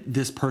forbid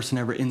this person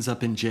ever ends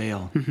up in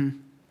jail. Mm-hmm.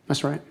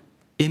 That's right.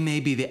 It may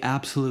be the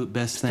absolute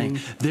best thing.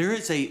 There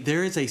is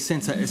a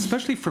sense,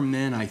 especially for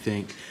men, I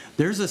think,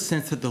 there's a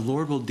sense that the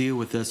Lord will deal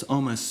with us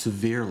almost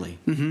severely.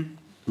 Mm-hmm.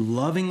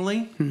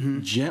 Lovingly,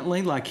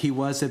 gently, like he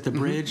was at the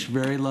bridge,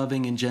 very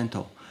loving and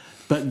gentle.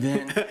 But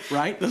then,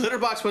 right? The litter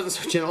box wasn't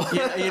so gentle.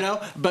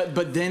 Yeah,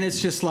 but then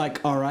it's just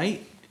like, all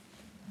right,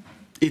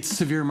 it's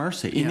severe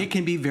mercy. And it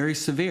can be very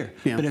severe.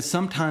 Yeah. But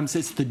sometimes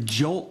it's the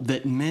jolt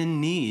that men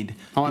need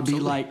to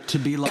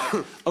be like,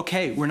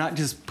 okay, we're not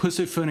just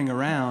pussyfooting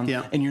around,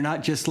 and you're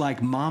not just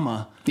like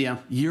mama. Yeah.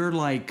 You're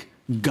like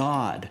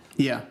God.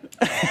 Yeah.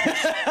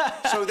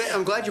 So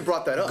I'm glad you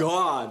brought that up.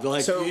 God.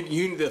 Like, so,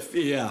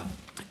 yeah.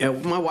 Yeah,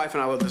 my wife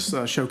and I love this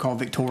show called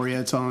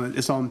Victoria. It's on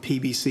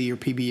PBC or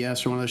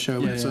PBS or one of those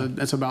shows.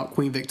 It's about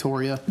Queen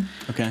Victoria.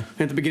 Okay.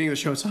 And at the beginning of the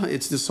show,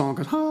 it's this song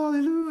called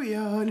Hallelujah,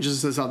 and it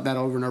just says that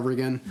over and over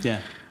again. Yeah.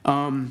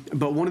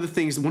 But one of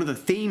the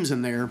themes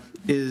in there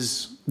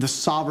is the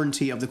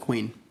sovereignty of the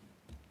Queen.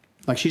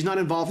 Like, she's not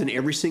involved in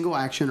every single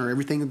action or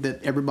everything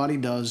that everybody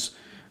does,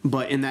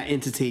 but in that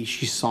entity,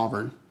 she's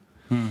sovereign.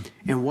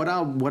 And what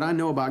I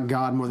know about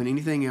God more than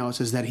anything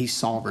else is that he's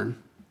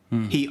sovereign.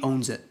 He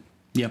owns it.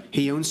 Yep.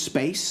 He owns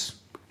space.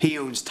 He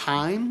owns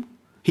time.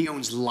 He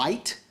owns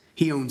light.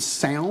 He owns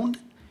sound.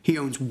 He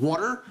owns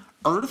water,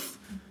 earth,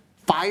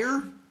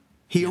 fire.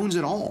 He owns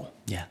it all.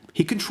 Yeah.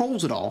 He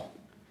controls it all.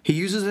 He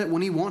uses it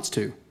when he wants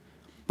to.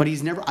 But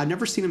I've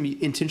never seen him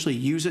intentionally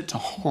use it to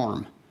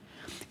harm.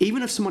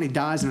 Even if somebody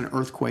dies in an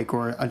earthquake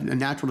or a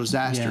natural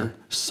disaster,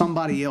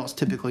 somebody else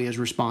typically is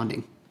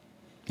responding.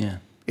 Yeah.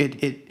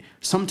 It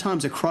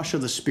sometimes a crush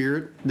of the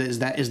spirit is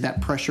that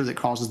pressure that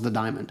causes the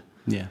diamond.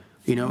 Yeah.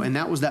 And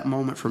that was that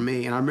moment for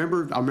me. And I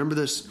remember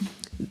this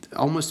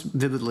almost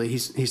vividly.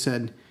 He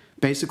said,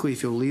 basically,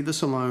 if you'll leave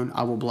this alone,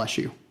 I will bless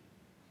you.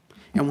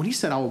 And when he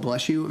said, I will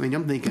bless you, I mean,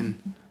 I'm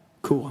thinking,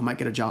 cool, I might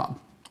get a job.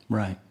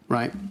 Right.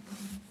 Right.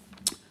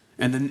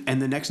 And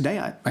the next day,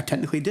 I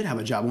technically did have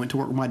a job. I went to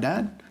work with my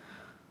dad.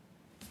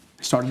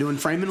 Started doing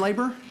framing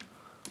labor.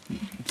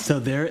 So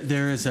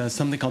there is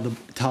something called the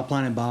top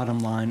line and bottom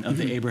line of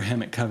the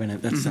Abrahamic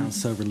covenant. That sounds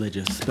so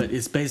religious, but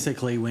it's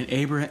basically when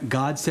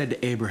God said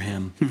to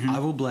Abraham, "I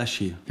will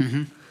bless you,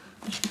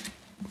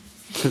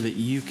 so that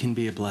you can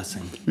be a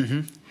blessing,"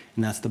 and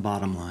that's the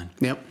bottom line.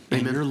 Yep.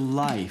 And your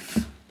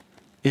life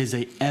is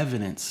a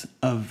evidence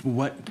of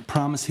what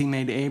promise he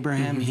made to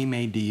Abraham, he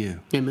made to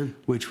you. Amen.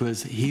 Which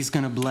was he's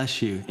going to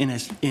bless you, and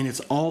it's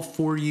all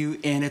for you,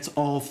 and it's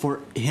all for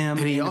him,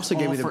 and he also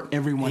gave me for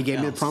everyone. He gave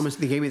me the promise.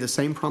 He gave me the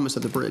same promise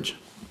at the bridge.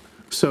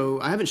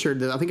 So I haven't shared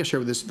this. I think I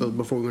shared this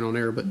before we went on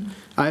air, but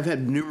I've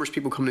had numerous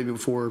people come to me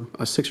before,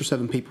 6 or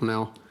 7 people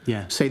now,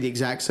 say the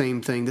exact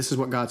same thing. This is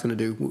what God's going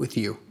to do with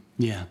you.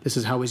 Yeah. This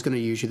is how he's going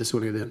to use you. This is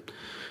what he did.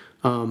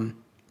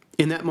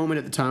 In that moment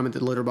at the time at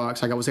the litter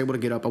box, I was able to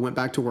get up. I went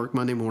back to work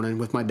Monday morning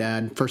with my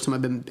dad. First time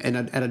I've been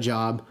at a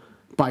job.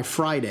 By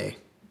Friday,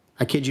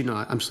 I kid you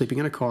not, I'm sleeping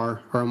in a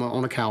car or I'm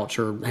on a couch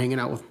or hanging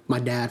out with my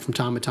dad from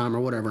time to time or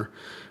whatever.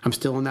 I'm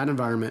still in that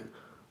environment.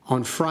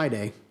 On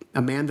Friday,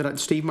 a man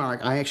Steve Myrick,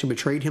 I actually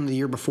betrayed him the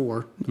year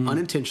before,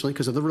 unintentionally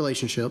because of the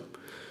relationship,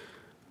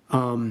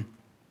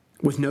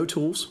 with no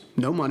tools,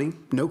 no money,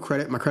 no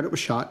credit. My credit was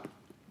shot.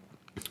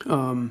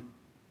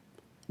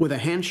 With a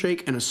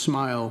handshake and a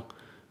smile,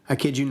 I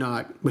kid you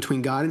not,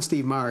 between God and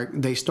Steve Myrick,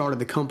 they started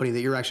the company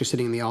that you're actually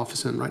sitting in the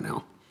office in right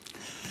now.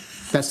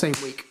 That same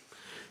week.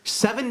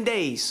 7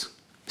 days.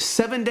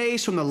 7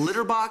 days from the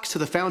litter box to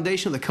the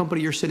foundation of the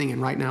company you're sitting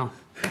in right now.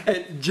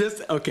 And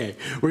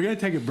we're going to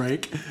take a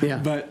break.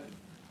 Yeah. But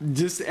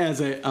just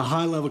as a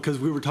high level, because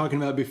we were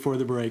talking about before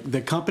the break,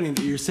 the company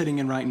that you're sitting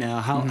in right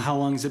now, how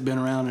long has it been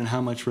around and how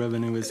much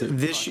revenue is it?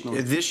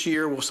 This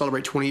year we'll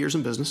celebrate 20 years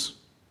in business.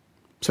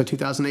 So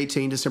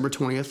 2018, December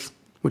 20th.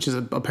 Which is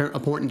an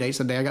important date. It's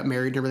the day I got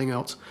married and everything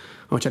else,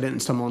 which I didn't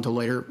stumble onto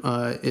later,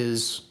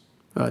 is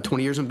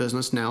 20 years in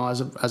business now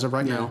as of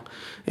right now.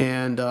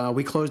 And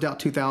we closed out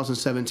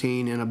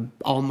 2017 in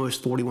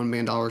almost $41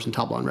 million in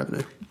top line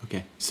revenue.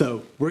 Okay.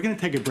 So we're going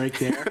to take a break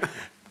there,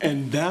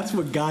 and that's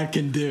what God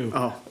can do.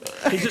 Oh,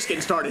 he's just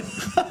getting started.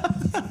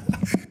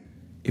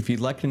 If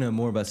you'd like to know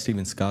more about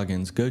Stephen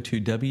Scoggins, go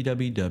to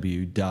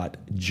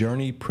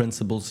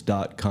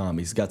www.journeyprinciples.com.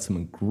 He's got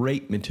some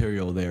great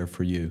material there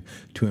for you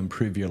to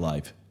improve your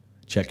life.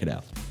 Check it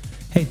out.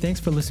 Hey, thanks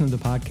for listening to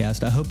the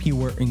podcast. I hope you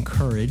were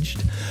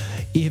encouraged.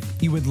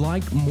 If you would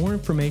like more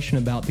information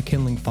about The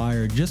Kindling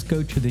Fire, just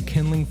go to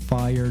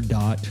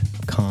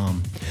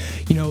thekindlingfire.com.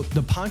 You know,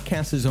 the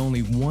podcast is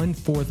only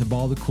 1/4 of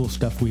all the cool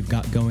stuff we've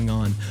got going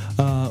on.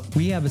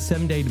 We have a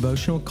 7-day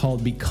devotional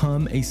called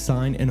Become a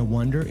Sign and a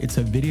Wonder. It's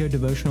a video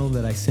devotional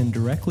that I send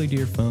directly to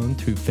your phone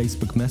through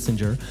Facebook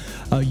Messenger.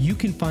 You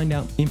can find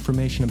out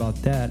information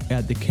about that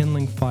at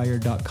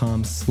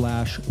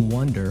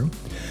thekindlingfire.com/wonder.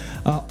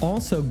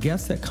 Also,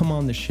 guests that come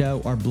on the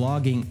show are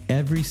blogging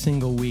every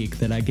single week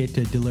that I get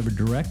to deliver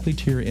directly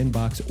to your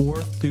inbox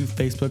or through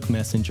Facebook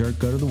Messenger.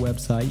 Go to the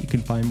website. You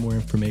can find more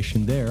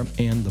information there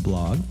and the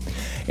blog.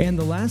 And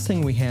the last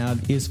thing we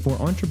have is for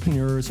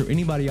entrepreneurs or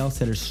anybody else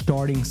that are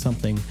starting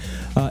something.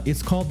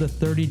 It's called the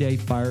 30-Day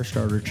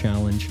Firestarter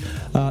Challenge.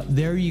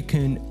 There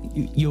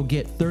you'll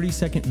get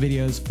 30-second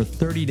videos for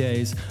 30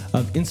 days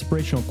of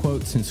inspirational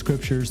quotes and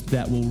scriptures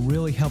that will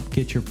really help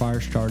get your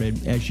fire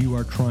started as you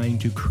are trying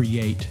to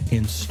create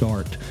and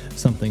start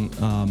something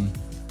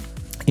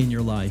in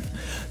your life.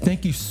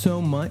 Thank you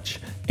so much,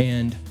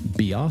 and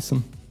be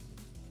awesome.